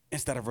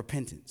instead of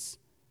repentance.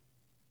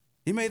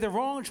 He made the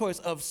wrong choice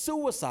of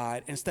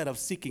suicide instead of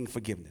seeking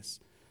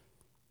forgiveness.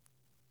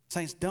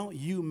 Saints, don't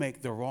you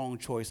make the wrong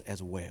choice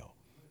as well.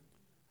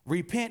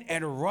 Repent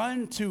and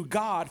run to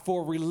God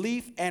for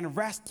relief and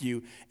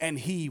rescue, and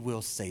he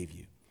will save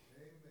you.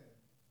 Amen.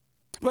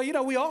 But you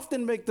know, we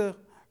often make the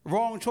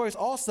wrong choice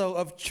also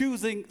of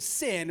choosing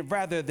sin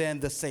rather than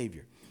the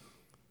Savior.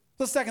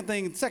 The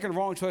second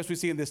wrong choice we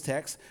see in this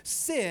text,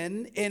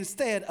 sin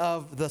instead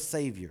of the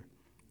Savior.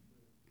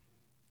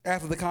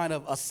 After the kind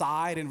of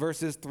aside in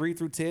verses 3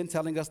 through 10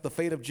 telling us the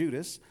fate of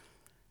Judas,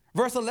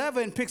 verse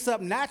 11 picks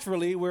up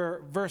naturally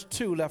where verse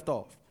 2 left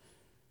off.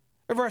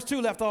 Verse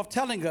 2 left off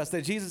telling us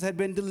that Jesus had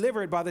been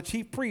delivered by the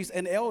chief priests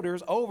and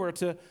elders over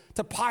to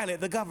Pilate,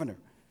 the governor.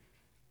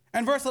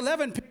 And verse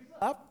 11 picks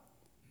up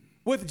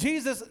with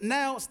Jesus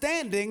now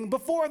standing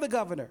before the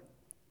governor.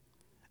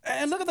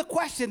 And look at the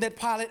question that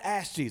Pilate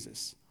asked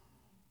Jesus.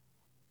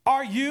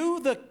 Are you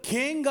the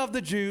king of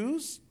the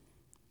Jews?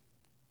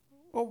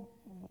 Well,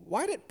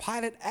 why did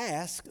Pilate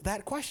ask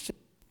that question?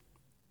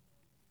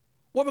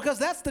 Well, because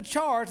that's the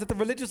charge that the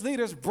religious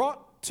leaders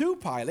brought to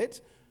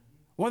Pilate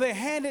when they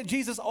handed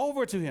Jesus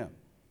over to him.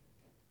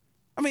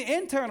 I mean,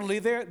 internally,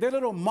 their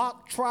little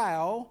mock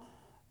trial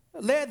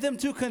led them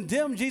to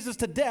condemn Jesus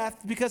to death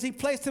because he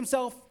placed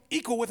himself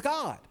equal with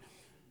God.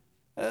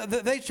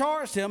 They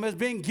charged him as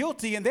being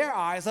guilty in their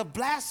eyes of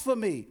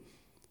blasphemy.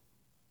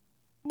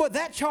 But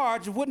that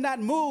charge would not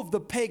move the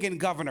pagan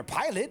governor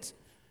Pilate.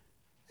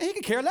 He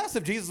could care less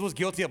if Jesus was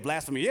guilty of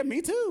blasphemy. Yeah,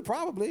 me too,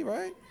 probably,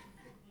 right?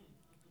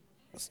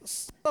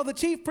 So the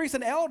chief priests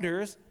and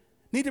elders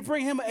need to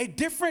bring him a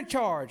different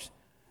charge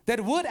that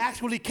would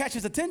actually catch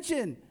his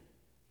attention.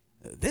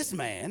 This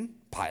man,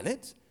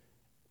 Pilate,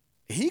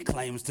 he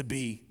claims to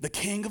be the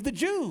king of the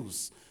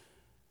Jews.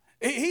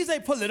 He's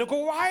a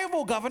political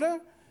rival, governor.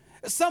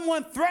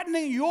 Someone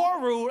threatening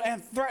your rule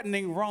and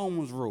threatening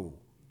Rome's rule.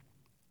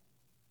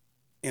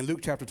 In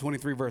Luke chapter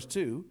 23, verse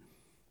 2,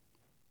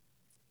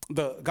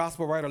 the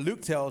gospel writer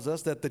Luke tells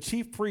us that the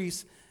chief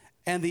priests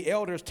and the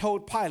elders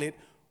told Pilate,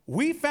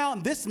 we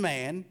found this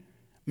man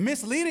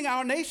misleading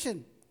our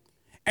nation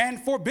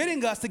and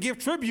forbidding us to give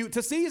tribute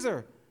to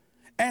Caesar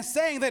and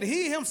saying that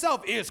he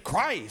himself is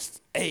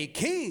Christ, a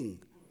king.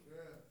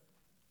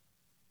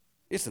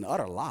 It's an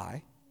utter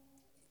lie.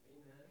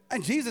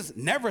 And Jesus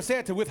never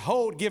said to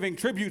withhold giving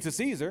tribute to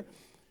Caesar.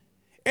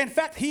 In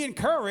fact, he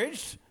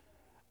encouraged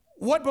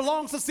what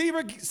belongs to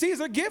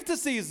Caesar, give to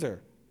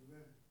Caesar.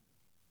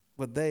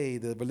 But they,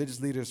 the religious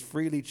leaders,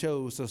 freely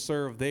chose to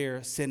serve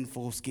their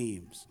sinful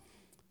schemes.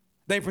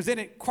 They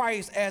presented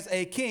Christ as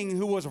a king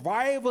who was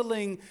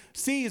rivaling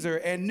Caesar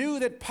and knew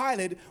that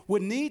Pilate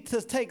would need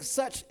to take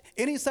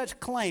any such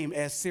claim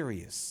as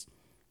serious.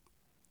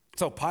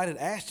 So Pilate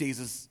asked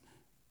Jesus,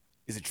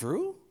 is it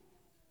true?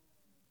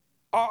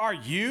 Are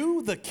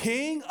you the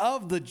king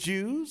of the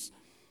Jews?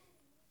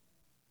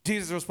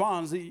 Jesus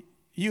responds,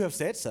 you have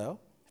said so,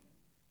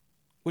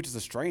 which is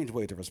a strange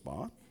way to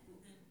respond,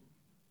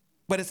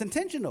 but it's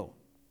intentional.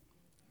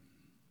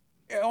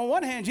 On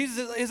one hand,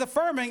 Jesus is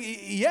affirming,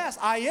 yes,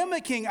 I am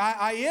a king,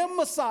 I am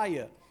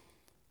Messiah,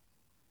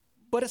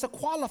 but it's a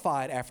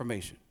qualified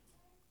affirmation.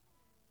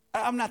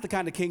 I'm not the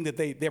kind of king that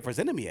they're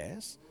presenting me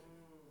as.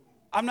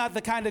 I'm not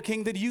the kind of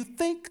king that you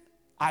think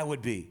I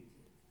would be.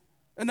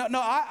 No,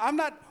 I'm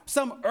not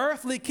some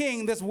earthly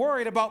king that's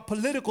worried about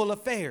political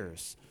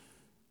affairs.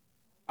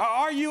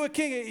 Are you a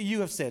king? You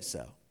have said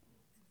so.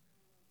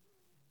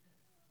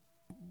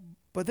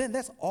 But then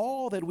that's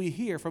all that we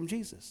hear from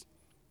Jesus.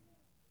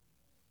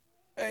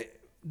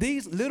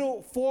 These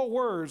little 4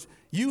 words,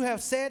 you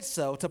have said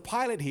so, to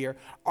Pilate here,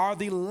 are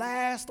the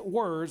last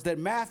words that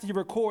Matthew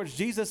records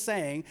Jesus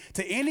saying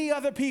to any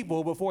other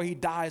people before he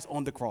dies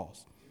on the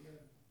cross.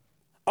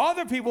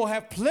 Other people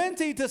have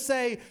plenty to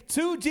say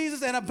to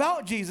Jesus and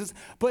about Jesus,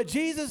 but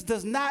Jesus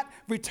does not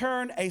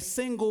return a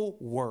single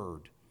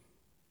word.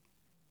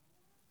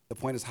 The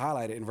point is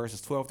highlighted in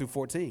verses 12 through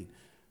 14.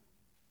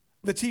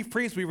 The chief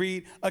priests, we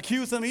read,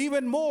 accused him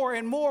even more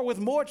and more with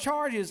more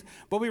charges.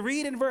 But we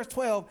read in verse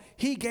 12,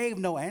 he gave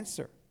no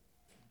answer.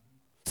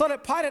 So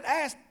that Pilate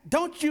asked,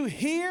 don't you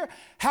hear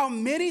how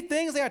many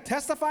things they are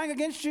testifying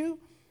against you?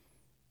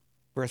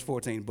 Verse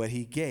 14, but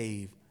he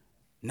gave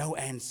no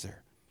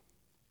answer.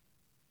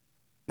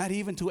 Not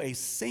even to a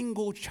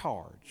single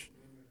charge.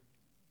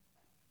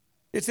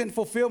 It's in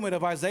fulfillment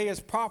of Isaiah's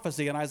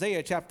prophecy in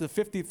Isaiah chapter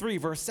 53,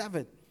 verse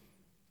 7.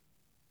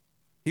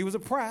 He was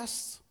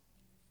oppressed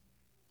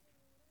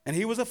and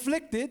he was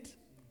afflicted,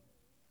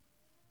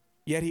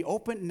 yet he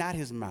opened not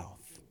his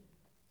mouth.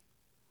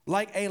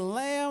 Like a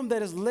lamb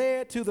that is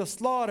led to the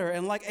slaughter,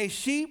 and like a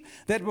sheep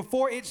that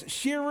before its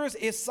shearers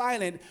is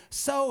silent,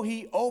 so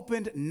he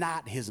opened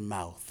not his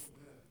mouth.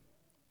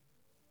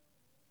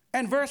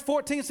 And verse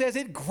 14 says,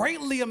 it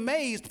greatly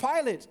amazed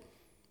Pilate.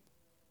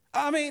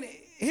 I mean,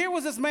 here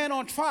was this man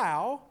on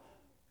trial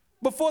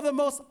before the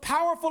most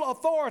powerful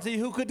authority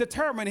who could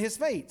determine his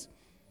fate.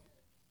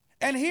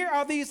 And here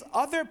are these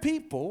other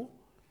people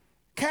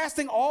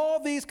casting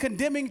all these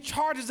condemning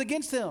charges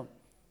against him.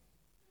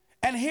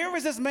 And here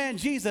is this man,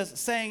 Jesus,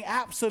 saying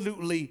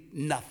absolutely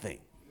nothing.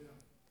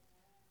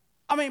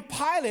 I mean,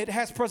 Pilate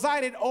has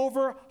presided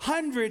over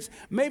hundreds,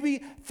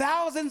 maybe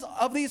thousands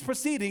of these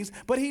proceedings,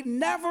 but he'd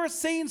never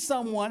seen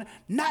someone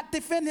not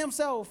defend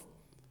himself,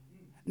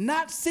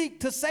 not seek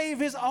to save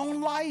his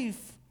own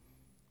life.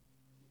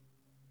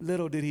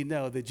 Little did he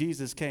know that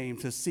Jesus came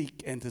to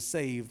seek and to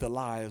save the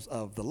lives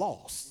of the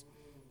lost,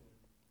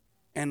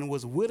 and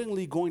was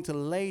willingly going to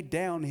lay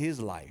down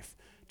his life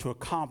to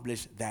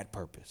accomplish that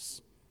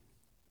purpose.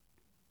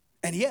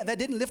 And yet that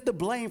didn't lift the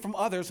blame from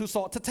others who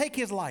sought to take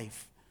his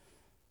life.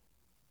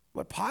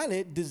 But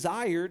Pilate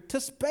desired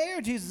to spare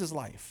Jesus'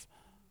 life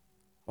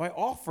by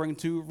offering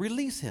to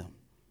release him.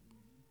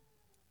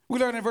 We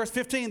learn in verse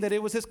 15 that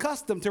it was his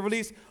custom to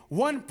release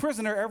one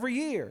prisoner every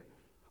year,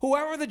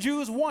 whoever the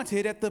Jews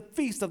wanted at the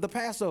feast of the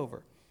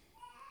Passover.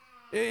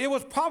 It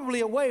was probably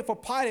a way for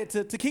Pilate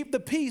to keep the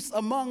peace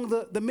among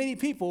the many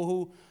people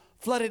who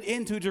flooded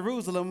into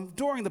Jerusalem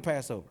during the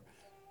Passover,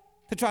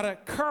 to try to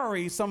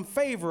curry some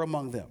favor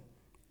among them.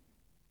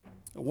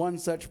 One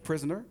such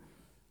prisoner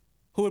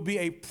who would be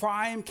a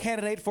prime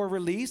candidate for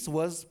release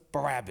was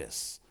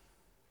Barabbas.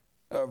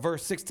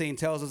 Verse 16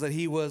 tells us that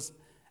he was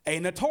a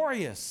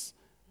notorious,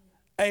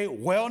 a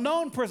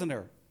well-known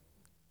prisoner.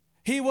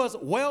 He was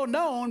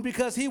well-known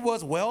because he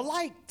was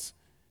well-liked,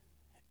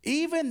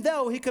 even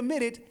though he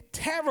committed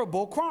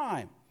terrible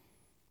crime.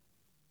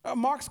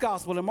 Mark's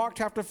gospel in Mark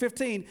chapter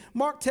 15,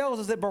 Mark tells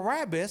us that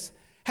Barabbas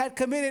had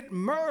committed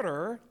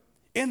murder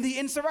in the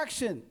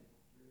insurrection.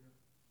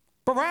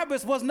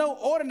 Barabbas was no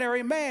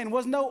ordinary man,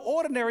 was no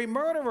ordinary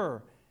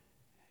murderer.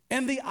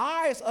 In the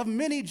eyes of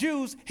many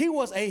Jews, he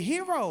was a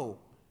hero,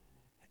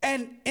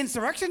 an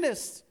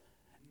insurrectionist,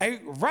 a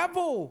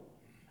rebel,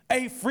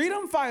 a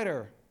freedom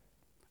fighter.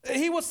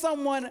 He was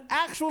someone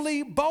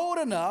actually bold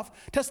enough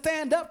to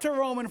stand up to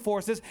Roman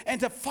forces and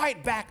to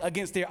fight back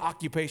against their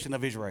occupation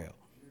of Israel.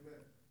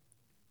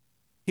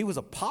 He was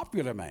a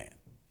popular man.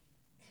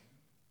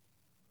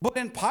 But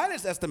in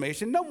Pilate's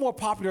estimation, no more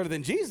popular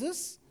than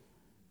Jesus.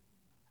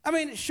 I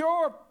mean,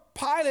 surely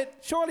Pilate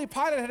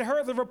had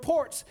heard the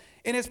reports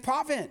in his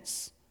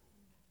province.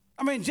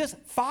 I mean, just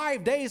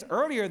 5 days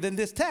earlier than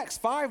this text,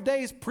 5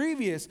 days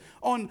previous,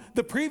 on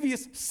the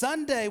previous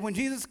Sunday when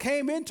Jesus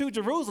came into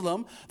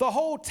Jerusalem, the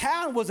whole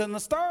town was in a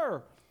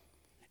stir.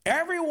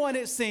 Everyone,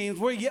 it seems,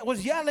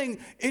 was yelling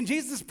in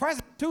Jesus'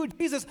 presence to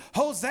Jesus,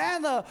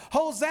 Hosanna,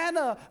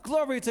 Hosanna,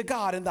 glory to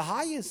God in the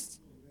highest.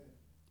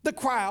 The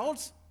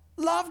crowds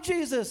loved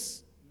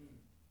Jesus.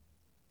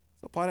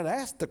 So Pilate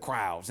asked the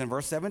crowds in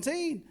verse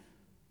 17,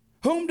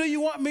 whom do you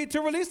want me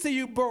to release to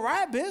you,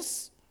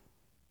 Barabbas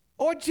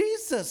or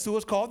Jesus, who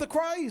is called the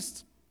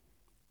Christ?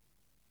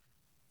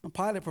 And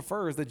Pilate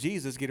prefers that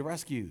Jesus get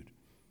rescued.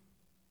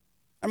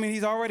 I mean,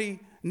 he's already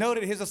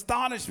noted his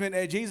astonishment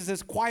at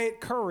Jesus' quiet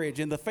courage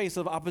in the face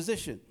of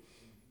opposition.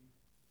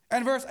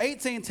 And verse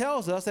 18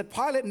 tells us that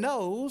Pilate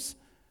knows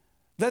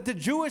that the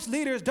Jewish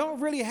leaders don't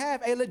really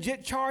have a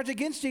legit charge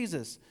against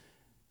Jesus.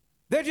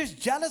 They're just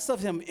jealous of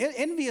him,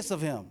 envious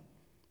of him.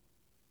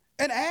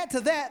 And add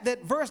to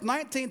that verse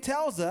 19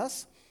 tells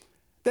us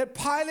that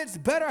Pilate's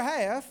better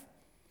half,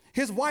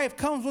 his wife,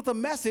 comes with a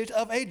message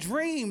of a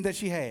dream that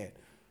she had.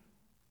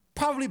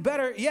 Probably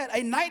better yet,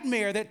 a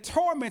nightmare that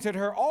tormented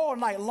her all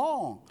night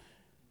long.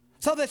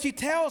 So that she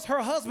tells her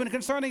husband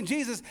concerning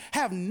Jesus,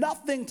 have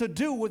nothing to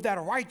do with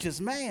that righteous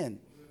man.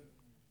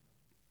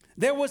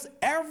 There was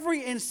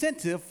every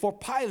incentive for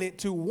Pilate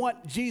to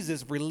want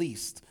Jesus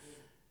released.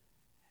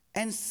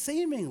 And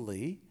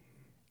seemingly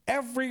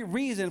every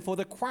reason for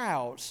the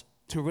crowds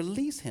to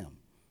release him.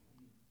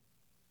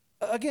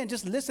 Again,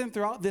 just listen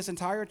throughout this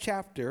entire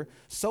chapter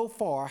so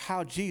far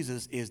how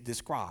Jesus is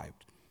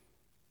described.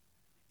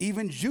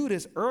 Even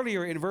Judas,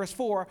 earlier in verse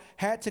 4,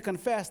 had to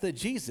confess that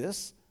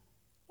Jesus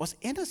was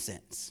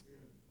innocent.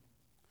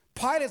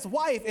 Pilate's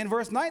wife, in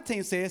verse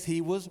 19, says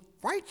he was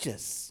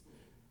righteous.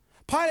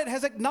 Pilate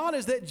has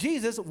acknowledged that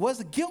Jesus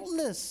was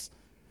guiltless,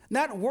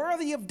 not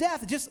worthy of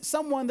death, just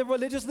someone the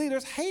religious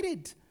leaders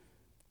hated.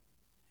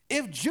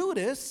 If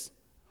Judas,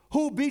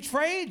 who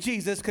betrayed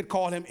Jesus, could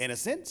call him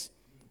innocent,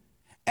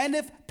 and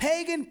if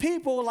pagan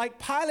people like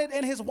Pilate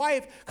and his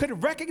wife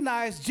could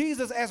recognize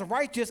Jesus as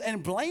righteous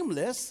and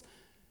blameless,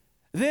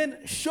 then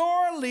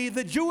surely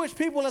the Jewish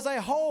people as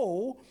a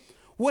whole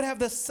would have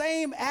the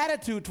same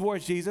attitude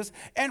towards Jesus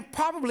and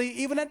probably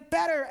even a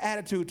better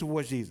attitude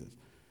towards Jesus.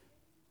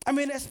 I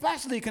mean,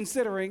 especially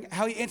considering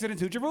how he entered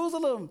into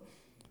Jerusalem,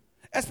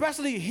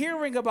 especially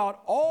hearing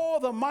about all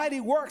the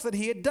mighty works that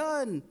he had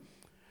done.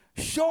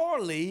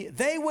 Surely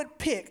they would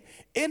pick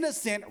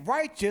innocent,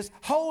 righteous,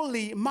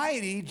 holy,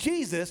 mighty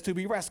Jesus to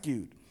be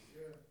rescued.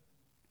 Yeah.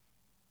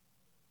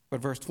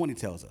 But verse 20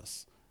 tells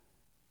us,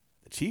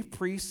 chief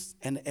priests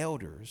and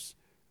elders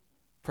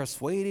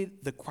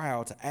persuaded the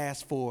crowd to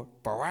ask for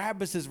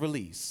Barabbas'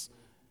 release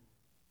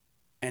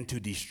and to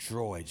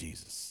destroy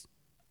Jesus.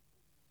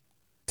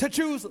 To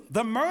choose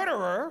the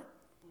murderer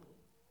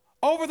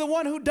over the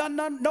one who done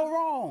no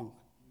wrong.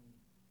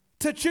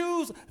 To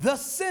choose the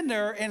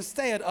sinner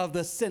instead of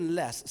the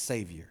sinless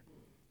Savior.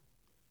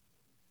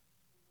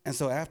 And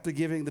so after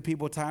giving the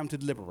people time to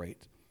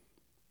deliberate,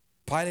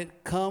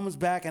 Pilate comes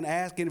back and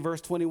asks in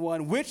verse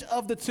 21, which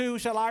of the two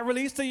shall I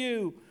release to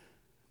you,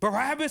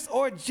 Barabbas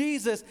or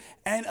Jesus?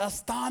 And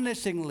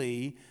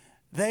astonishingly,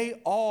 they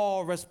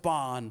all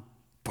respond,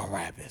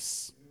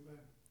 Barabbas.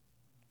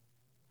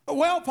 Amen.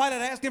 Well,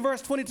 Pilate asked in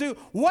verse 22,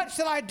 what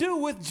shall I do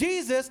with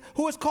Jesus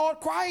who is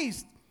called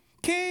Christ,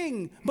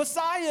 King,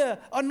 Messiah,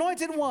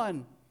 Anointed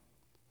One?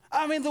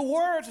 I mean, the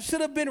words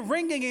should have been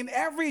ringing in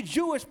every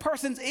Jewish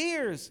person's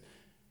ears.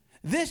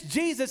 This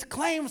Jesus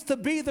claims to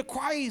be the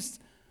Christ,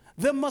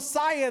 the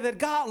Messiah that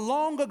God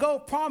long ago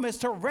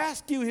promised to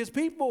rescue his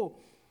people.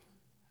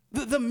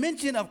 The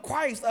mention of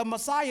Christ, a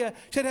Messiah,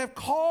 should have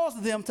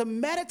caused them to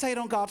meditate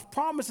on God's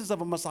promises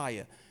of a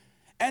Messiah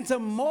and to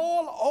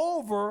mull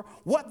over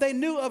what they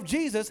knew of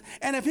Jesus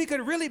and if he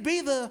could really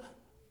be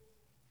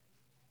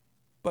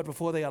But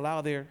before they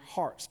allow their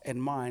hearts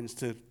and minds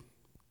to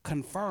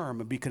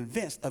confirm and be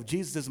convinced of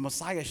Jesus'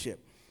 messiahship,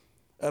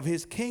 of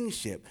his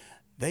kingship,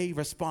 they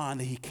respond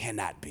that he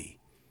cannot be.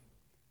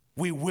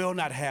 We will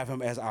not have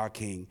him as our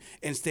king.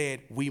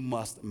 Instead, we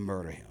must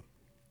murder him.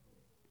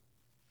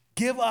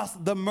 Give us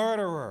the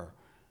murderer.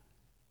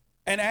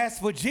 And as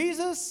for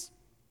Jesus,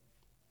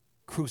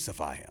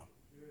 crucify him.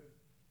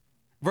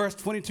 Verse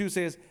 22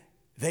 says,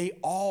 they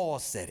all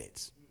said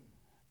it.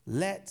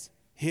 Let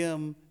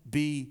him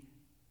be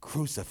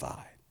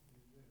crucified.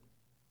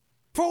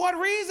 For what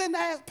reason,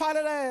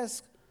 Pilate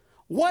asked?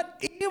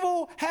 What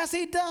evil has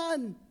he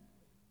done?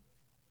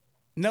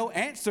 No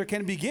answer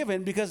can be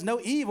given because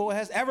no evil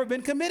has ever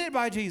been committed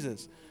by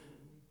Jesus.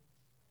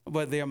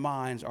 But their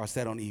minds are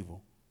set on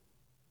evil.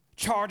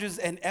 Charges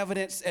and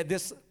evidence at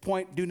this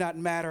point do not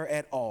matter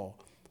at all.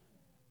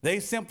 They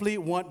simply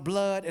want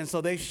blood, and so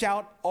they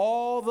shout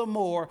all the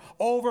more,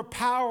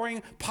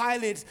 overpowering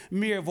Pilate's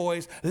mere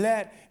voice,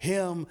 let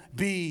him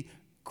be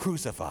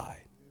crucified.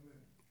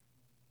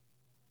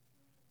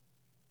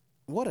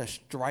 What a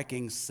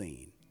striking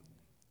scene.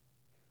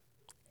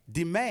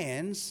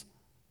 Demands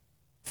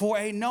for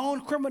a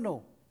known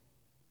criminal,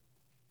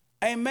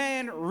 a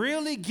man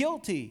really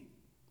guilty,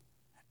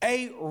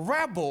 a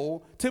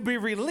rebel to be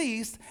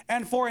released,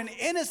 and for an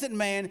innocent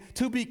man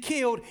to be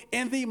killed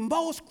in the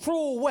most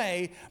cruel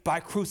way by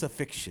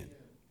crucifixion.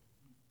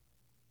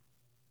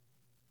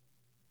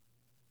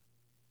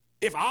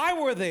 If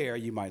I were there,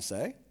 you might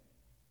say,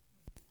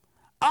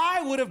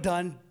 I would have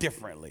done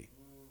differently.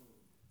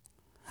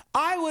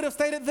 I would have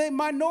stated the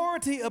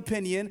minority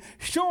opinion.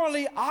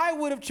 Surely I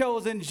would have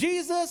chosen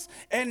Jesus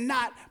and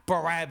not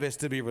Barabbas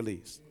to be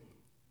released.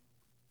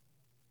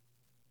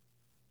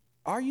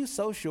 Are you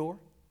so sure?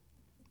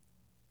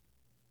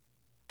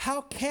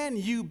 How can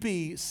you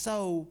be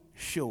so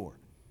sure?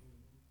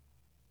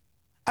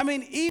 I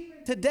mean,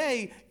 even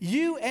today,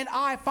 you and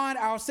I find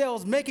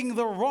ourselves making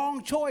the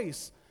wrong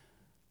choice,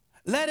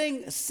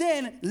 letting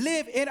sin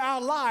live in our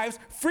lives,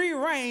 free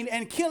reign,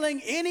 and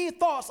killing any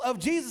thoughts of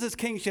Jesus'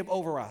 kingship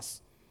over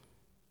us.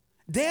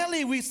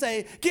 Daily we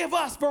say, give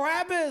us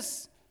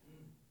Barabbas.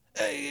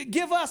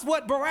 Give us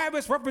what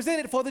Barabbas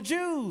represented for the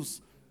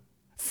Jews.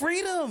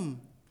 Freedom.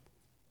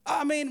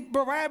 I mean,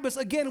 Barabbas,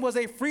 again, was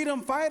a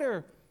freedom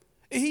fighter.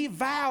 He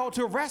vowed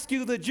to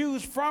rescue the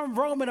Jews from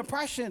Roman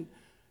oppression.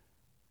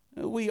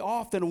 We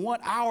often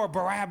want our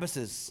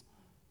Barabbases.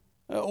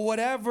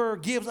 Whatever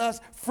gives us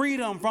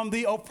freedom from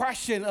the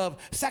oppression of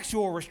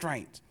sexual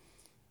restraint.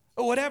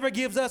 Whatever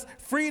gives us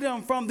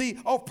freedom from the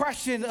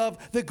oppression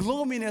of the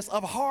gloominess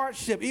of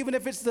hardship, even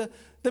if it's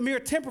the mere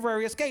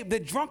temporary escape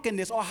that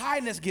drunkenness or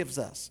highness gives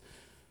us.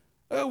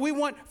 We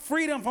want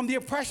freedom from the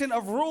oppression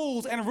of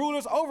rules and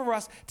rulers over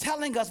us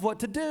telling us what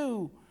to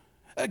do.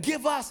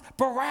 Give us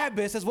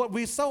Barabbas is what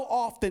we so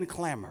often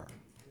clamor.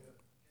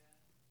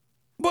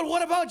 But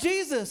what about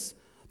Jesus,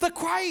 the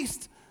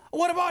Christ?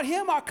 What about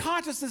him? Our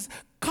consciences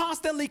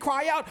constantly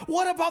cry out,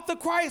 what about the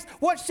Christ?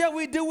 What shall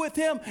we do with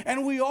him?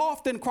 And we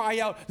often cry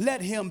out,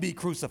 let him be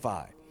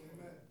crucified.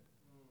 Amen.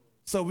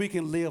 So we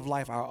can live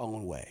life our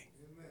own way.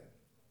 Amen.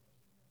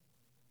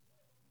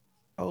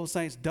 Oh,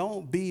 saints,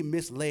 don't be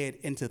misled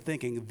into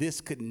thinking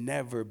this could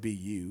never be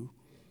you.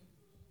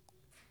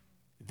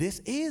 This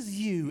is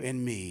you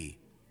and me.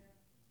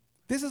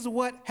 This is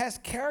what has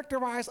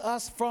characterized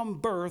us from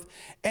birth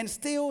and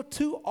still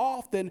too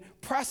often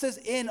presses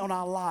in on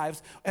our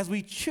lives as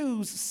we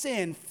choose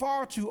sin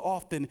far too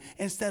often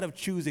instead of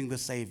choosing the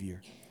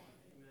Savior.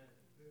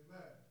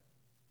 Amen.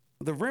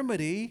 The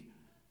remedy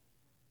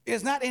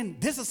is not in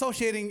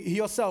disassociating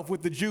yourself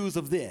with the Jews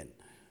of then,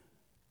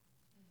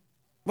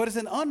 but it's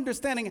in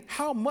understanding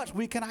how much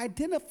we can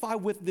identify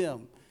with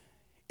them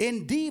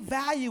in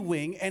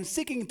devaluing and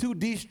seeking to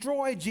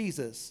destroy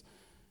Jesus,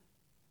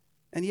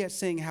 and yet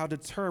seeing how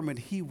determined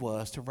he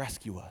was to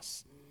rescue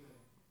us.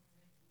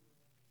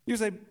 You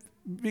say,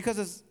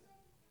 because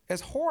as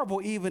horrible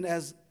even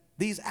as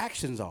these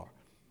actions are,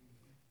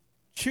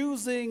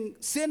 choosing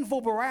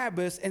sinful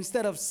Barabbas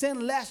instead of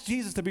sinless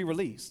Jesus to be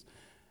released,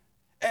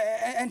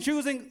 and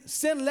choosing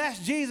sinless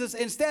Jesus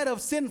instead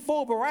of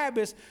sinful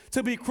Barabbas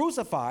to be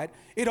crucified,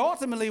 it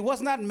ultimately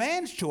was not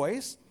man's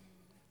choice,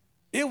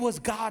 it was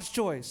God's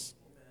choice.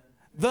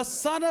 The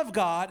Son of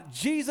God,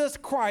 Jesus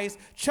Christ,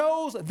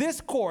 chose this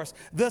course,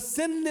 the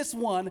sinless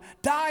one,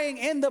 dying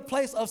in the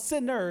place of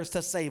sinners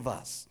to save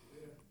us.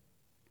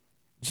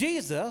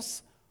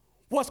 Jesus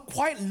was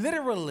quite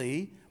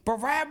literally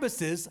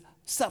Barabbas'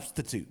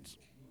 substitute.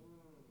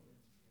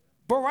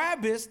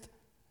 Barabbas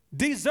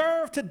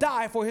deserved to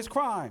die for his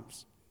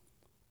crimes.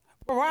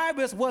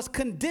 Barabbas was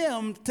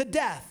condemned to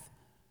death.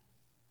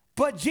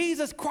 But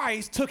Jesus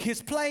Christ took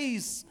his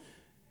place.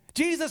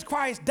 Jesus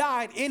Christ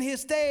died in his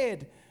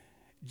stead.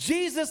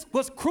 Jesus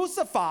was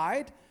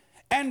crucified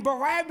and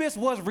Barabbas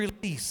was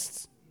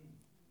released.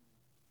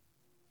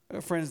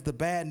 Friends, the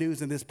bad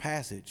news in this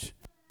passage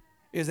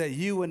is that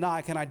you and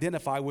I can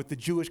identify with the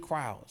Jewish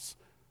crowds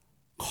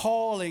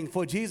calling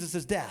for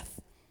Jesus'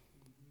 death.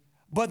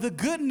 But the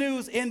good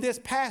news in this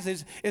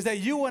passage is that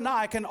you and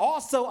I can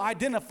also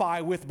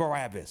identify with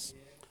Barabbas.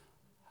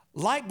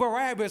 Like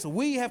Barabbas,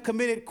 we have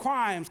committed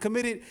crimes,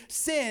 committed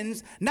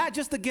sins, not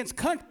just against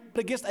country,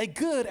 but against a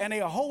good and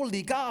a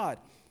holy God.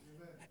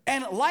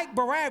 And like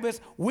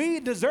Barabbas, we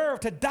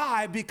deserve to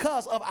die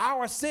because of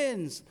our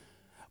sins.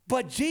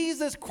 But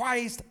Jesus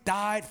Christ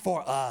died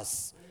for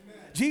us. Amen.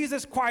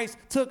 Jesus Christ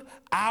took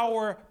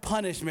our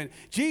punishment.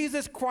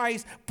 Jesus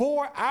Christ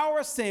bore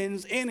our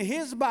sins in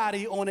his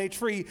body on a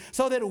tree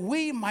so that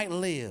we might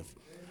live,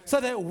 amen, so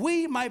that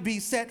we might be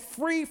set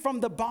free from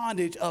the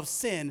bondage of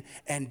sin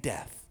and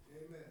death.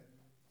 Amen.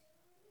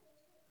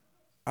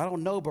 I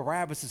don't know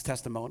Barabbas'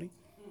 testimony.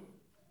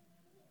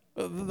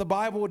 The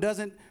Bible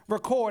doesn't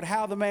record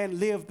how the man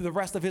lived the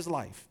rest of his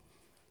life.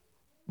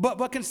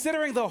 But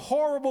considering the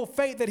horrible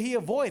fate that he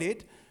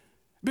avoided,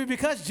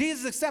 because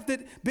Jesus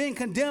accepted being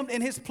condemned in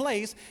his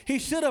place, he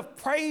should have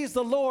praised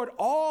the Lord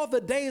all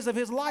the days of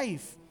his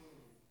life.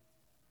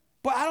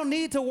 But I don't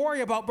need to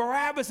worry about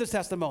Barabbas'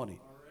 testimony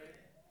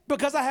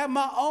because I have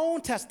my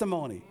own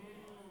testimony.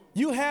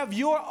 You have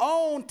your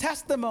own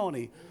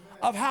testimony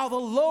of how the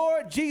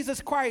Lord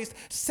Jesus Christ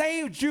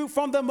saved you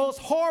from the most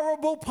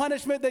horrible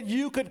punishment that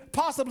you could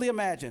possibly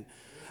imagine.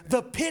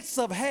 The pits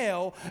of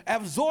hell,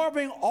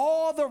 absorbing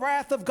all the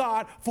wrath of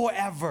God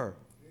forever.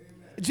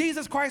 Amen.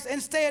 Jesus Christ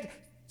instead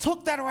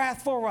took that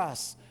wrath for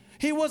us.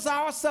 He was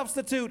our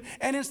substitute,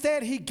 and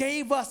instead he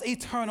gave us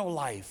eternal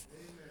life.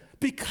 Amen.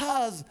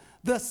 Because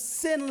the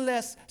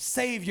sinless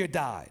Savior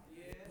died.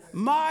 Yes.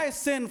 My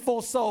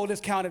sinful soul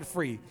is counted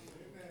free.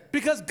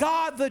 Because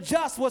God the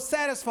just was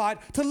satisfied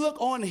to look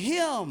on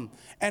him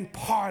and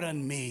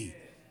pardon me.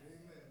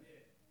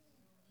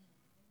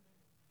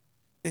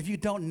 If you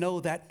don't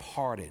know that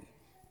pardon,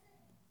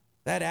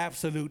 that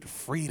absolute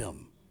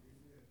freedom,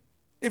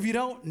 if you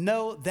don't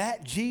know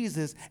that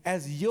Jesus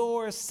as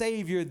your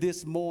Savior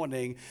this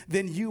morning,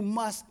 then you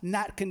must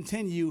not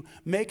continue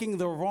making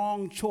the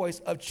wrong choice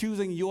of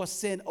choosing your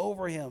sin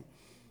over him.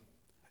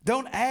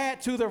 Don't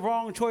add to the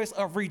wrong choice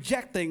of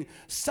rejecting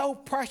so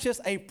precious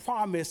a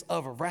promise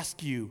of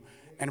rescue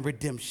and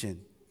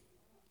redemption.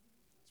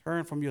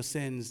 Turn from your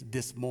sins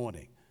this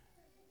morning.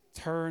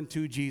 Turn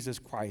to Jesus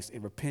Christ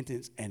in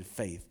repentance and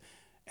faith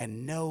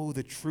and know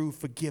the true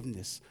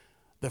forgiveness,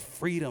 the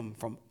freedom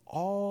from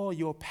all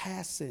your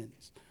past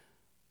sins,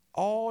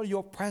 all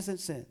your present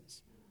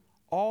sins,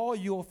 all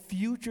your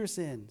future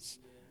sins.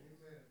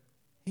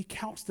 He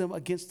counts them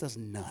against us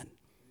none.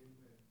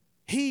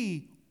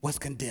 He was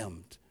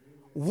condemned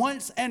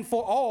once and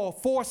for all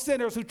for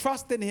sinners who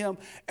trust in him,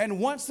 and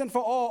once and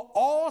for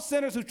all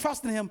sinners who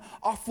trust in him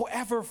are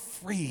forever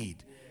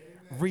freed,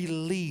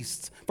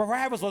 released.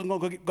 Barabbas wasn't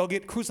going to go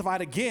get crucified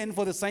again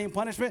for the same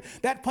punishment.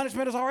 That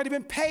punishment has already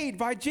been paid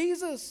by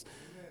Jesus.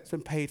 It's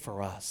been paid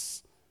for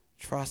us.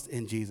 Trust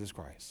in Jesus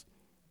Christ.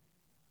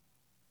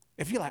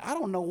 If you're like, I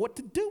don't know what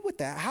to do with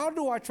that. How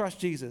do I trust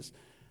Jesus?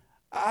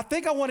 I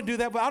think I want to do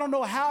that, but I don't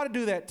know how to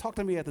do that. Talk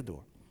to me at the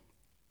door.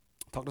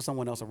 Talk to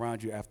someone else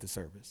around you after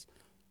service.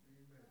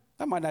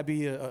 That might not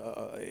be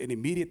an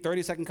immediate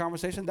 30-second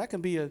conversation. That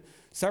can be a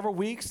several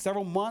weeks,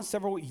 several months,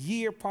 several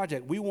year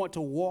project. We want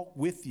to walk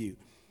with you.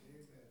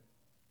 Amen.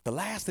 The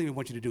last thing we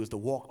want you to do is to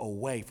walk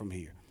away from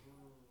here,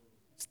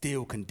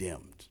 still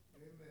condemned,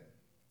 amen,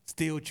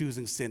 still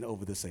choosing sin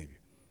over the Savior.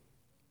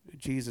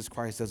 Jesus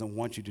Christ doesn't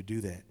want you to do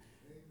that. Amen.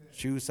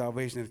 Choose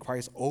salvation in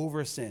Christ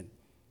over sin,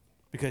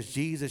 because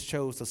Jesus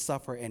chose to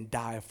suffer and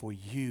die for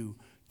you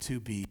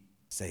to be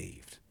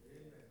saved.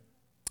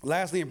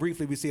 Lastly and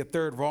briefly, we see a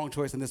third wrong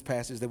choice in this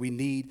passage that we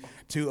need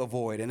to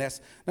avoid. And that's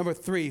number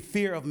 3,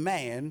 fear of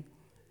man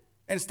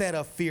instead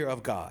of fear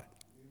of God.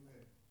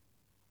 Amen.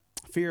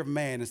 Fear of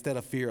man instead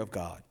of fear of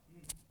God.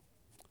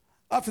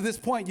 Up to this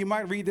point, you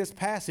might read this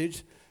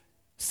passage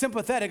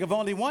sympathetic of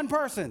only one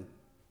person,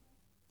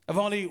 of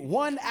only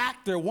one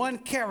actor, one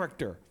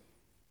character,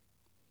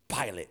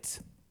 Pilate.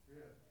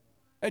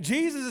 Yeah.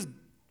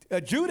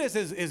 Judas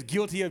is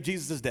guilty of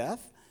Jesus'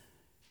 death.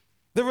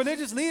 The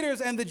religious leaders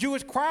and the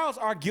Jewish crowds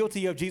are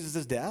guilty of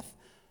Jesus' death.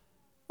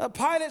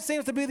 Pilate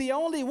seems to be the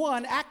only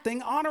one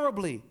acting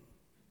honorably,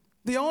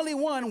 the only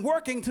one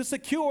working to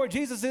secure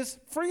Jesus'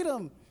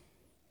 freedom.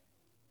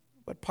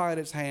 But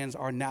Pilate's hands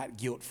are not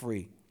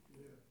guilt-free.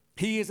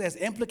 He is as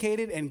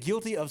implicated and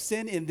guilty of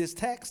sin in this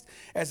text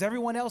as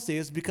everyone else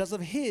is because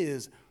of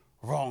his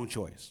wrong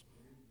choice.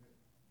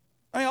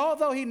 I mean,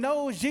 although he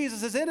knows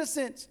Jesus is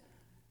innocent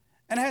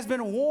and has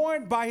been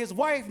warned by his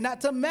wife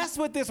not to mess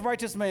with this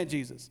righteous man,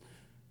 Jesus,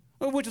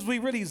 which as we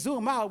really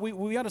zoom out,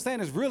 we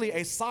understand is really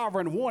a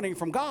sovereign warning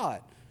from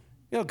God.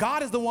 You know,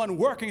 God is the one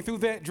working through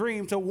that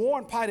dream to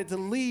warn Pilate to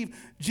leave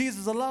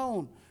Jesus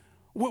alone.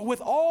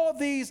 With all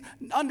these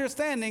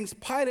understandings,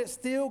 Pilate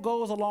still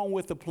goes along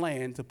with the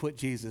plan to put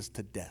Jesus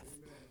to death.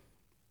 Amen.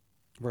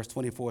 Verse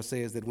 24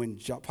 says that when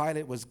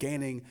Pilate was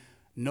gaining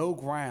no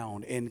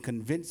ground in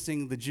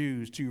convincing the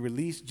Jews to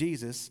release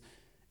Jesus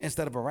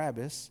instead of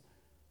Barabbas,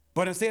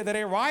 but instead that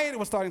a riot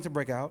was starting to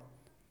break out,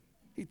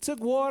 he took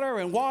water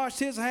and washed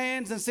his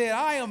hands and said,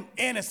 I am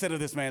innocent of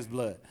this man's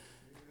blood.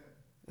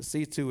 Amen.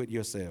 See to it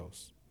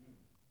yourselves.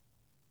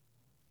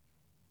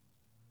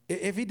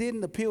 If he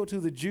didn't appeal to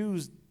the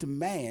Jews'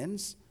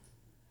 demands,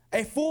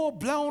 a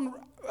full-out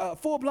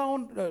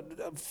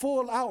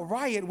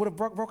riot would have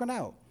broken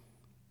out,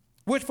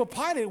 which for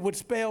Pilate would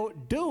spell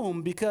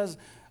doom, because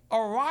a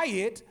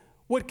riot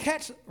would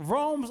catch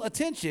Rome's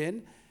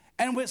attention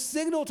and would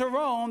signal to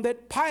Rome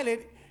that,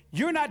 Pilate,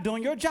 you're not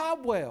doing your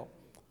job well.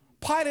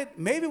 Pilate,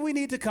 maybe we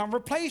need to come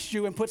replace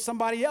you and put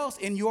somebody else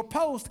in your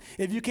post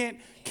if you can't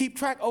keep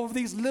track over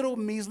these little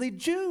measly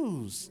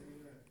Jews.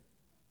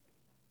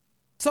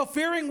 So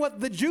fearing what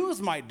the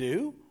Jews might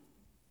do,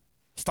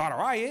 start a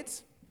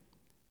riot,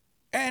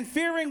 and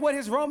fearing what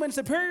his Roman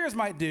superiors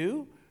might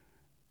do,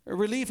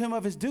 relieve him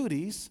of his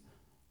duties,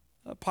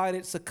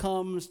 Pilate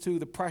succumbs to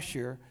the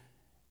pressure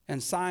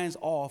and signs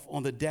off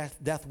on the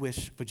death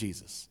wish for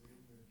Jesus.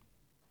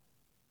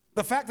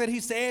 The fact that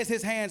he says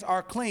his hands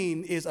are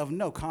clean is of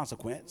no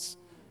consequence.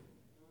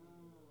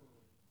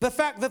 The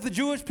fact that the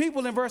Jewish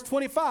people in verse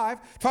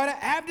 25 try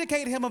to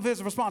abdicate him of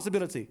his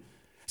responsibility,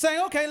 saying,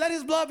 okay, let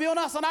his blood be on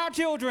us and our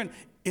children,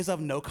 is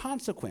of no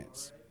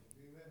consequence.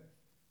 Right.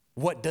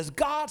 What does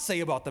God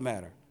say about the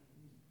matter?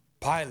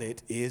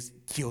 Pilate is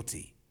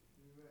guilty,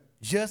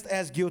 just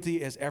as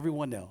guilty as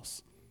everyone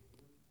else,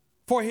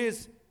 for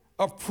his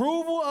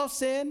approval of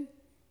sin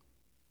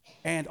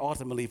and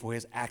ultimately for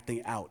his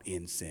acting out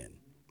in sin.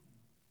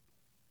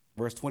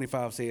 Verse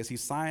 25 says he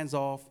signs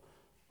off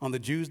on the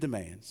Jews'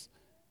 demands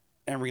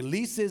and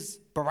releases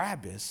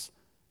Barabbas,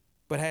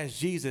 but has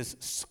Jesus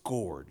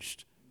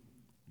scourged,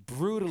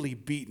 brutally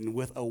beaten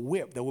with a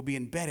whip that will be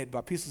embedded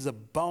by pieces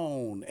of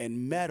bone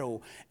and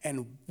metal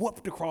and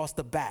whooped across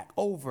the back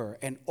over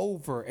and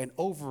over and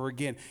over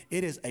again.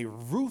 It is a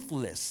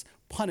ruthless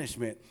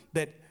punishment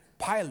that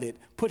Pilate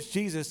puts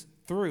Jesus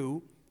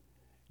through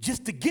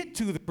just to get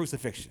to the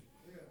crucifixion.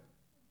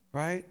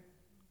 Right?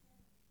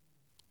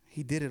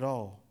 He did it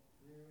all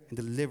and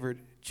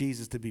delivered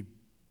Jesus to be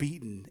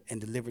beaten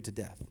and delivered to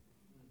death.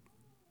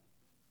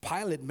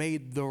 Pilate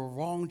made the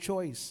wrong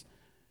choice.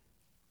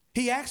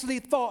 He actually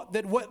thought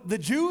that what the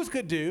Jews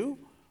could do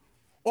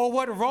or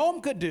what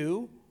Rome could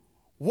do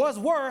was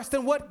worse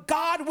than what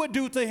God would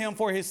do to him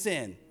for his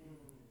sin.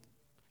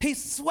 He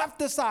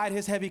swept aside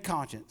his heavy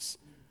conscience,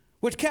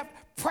 which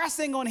kept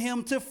pressing on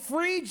him to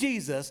free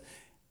Jesus.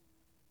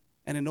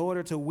 And in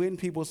order to win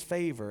people's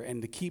favor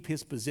and to keep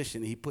his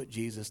position, he put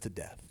Jesus to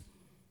death.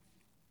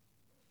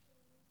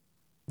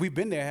 We've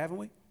been there, haven't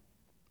we?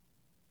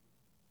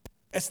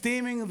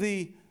 Esteeming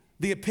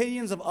the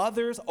opinions of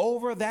others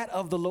over that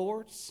of the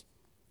Lord's.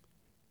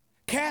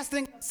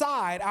 Casting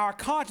aside our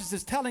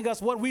consciences telling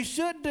us what we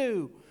should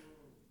do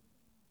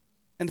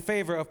in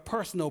favor of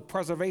personal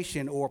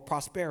preservation or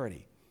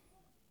prosperity.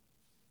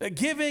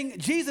 Giving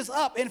Jesus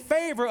up in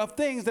favor of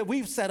things that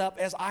we've set up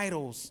as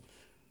idols,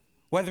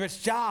 whether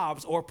it's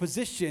jobs or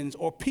positions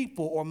or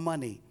people or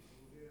money.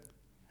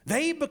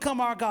 They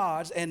become our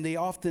gods, and they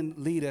often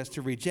lead us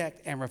to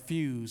reject and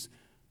refuse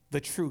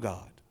the true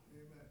God.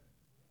 Amen.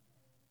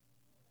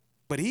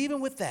 But even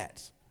with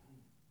that,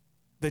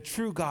 the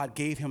true God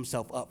gave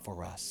himself up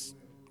for us.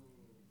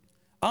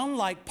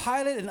 Unlike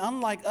Pilate and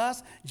unlike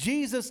us,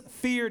 Jesus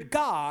feared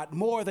God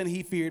more than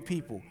he feared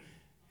people.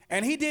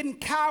 And he didn't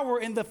cower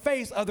in the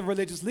face of the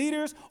religious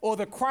leaders or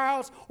the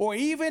crowds or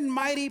even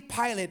mighty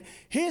Pilate.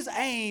 His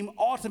aim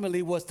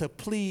ultimately was to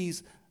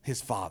please his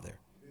Father.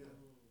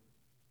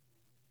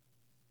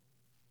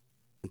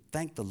 And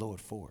thank the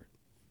Lord for it.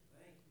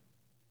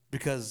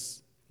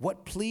 Because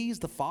what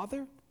pleased the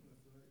Father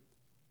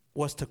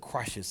was to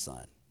crush his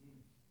Son,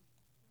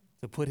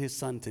 to put his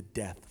Son to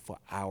death for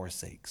our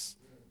sakes,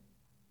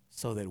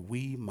 so that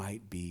we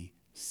might be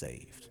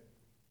saved.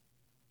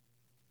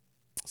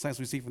 Saints,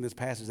 we see from this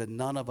passage that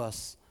none of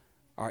us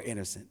are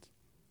innocent.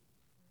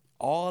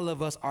 All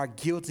of us are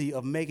guilty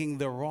of making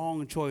the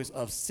wrong choice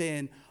of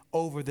sin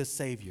over the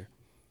Savior.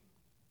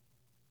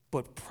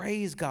 But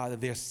praise God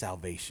that there's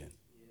salvation.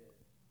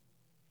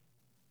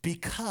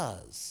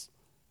 Because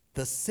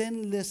the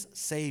sinless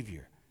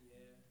Savior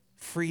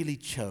freely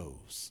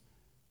chose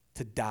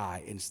to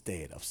die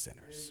instead of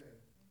sinners. Amen.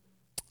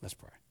 Let's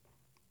pray.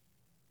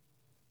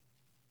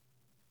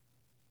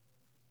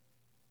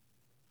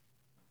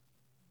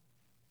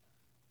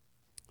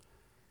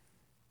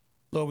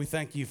 Lord, we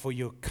thank you for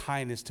your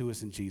kindness to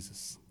us in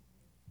Jesus,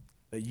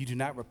 that you do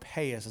not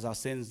repay us as our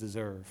sins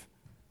deserve.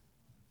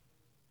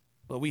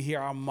 Lord, we hear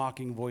our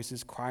mocking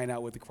voices crying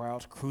out with the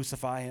crowds,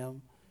 crucify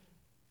him,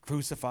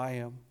 crucify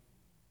him.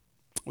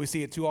 We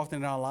see it too often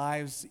in our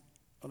lives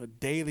on a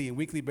daily and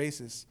weekly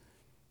basis.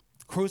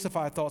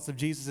 Crucify thoughts of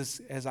Jesus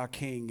as our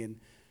King and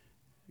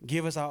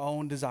give us our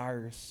own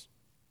desires.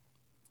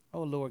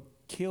 Oh, Lord,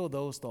 kill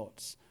those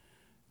thoughts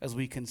as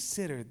we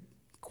consider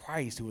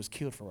Christ who was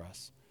killed for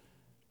us.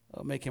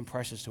 Oh, make him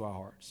precious to our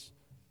hearts.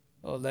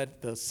 Oh,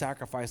 let the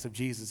sacrifice of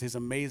Jesus, his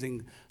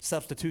amazing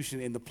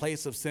substitution in the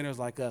place of sinners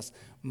like us,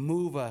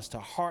 move us to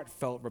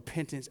heartfelt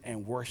repentance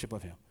and worship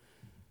of him.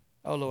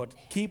 Oh, Lord,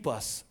 keep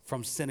us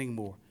from sinning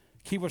more.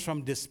 Keep us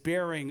from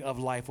despairing of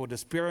life or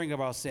despairing of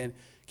our sin.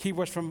 Keep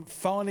us from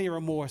phony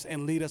remorse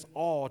and lead us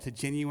all to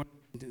genuine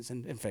repentance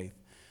and faith,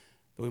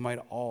 that we might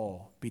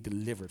all be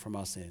delivered from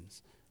our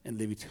sins and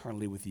live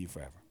eternally with you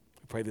forever.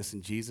 We pray this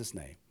in Jesus'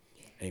 name.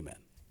 Amen.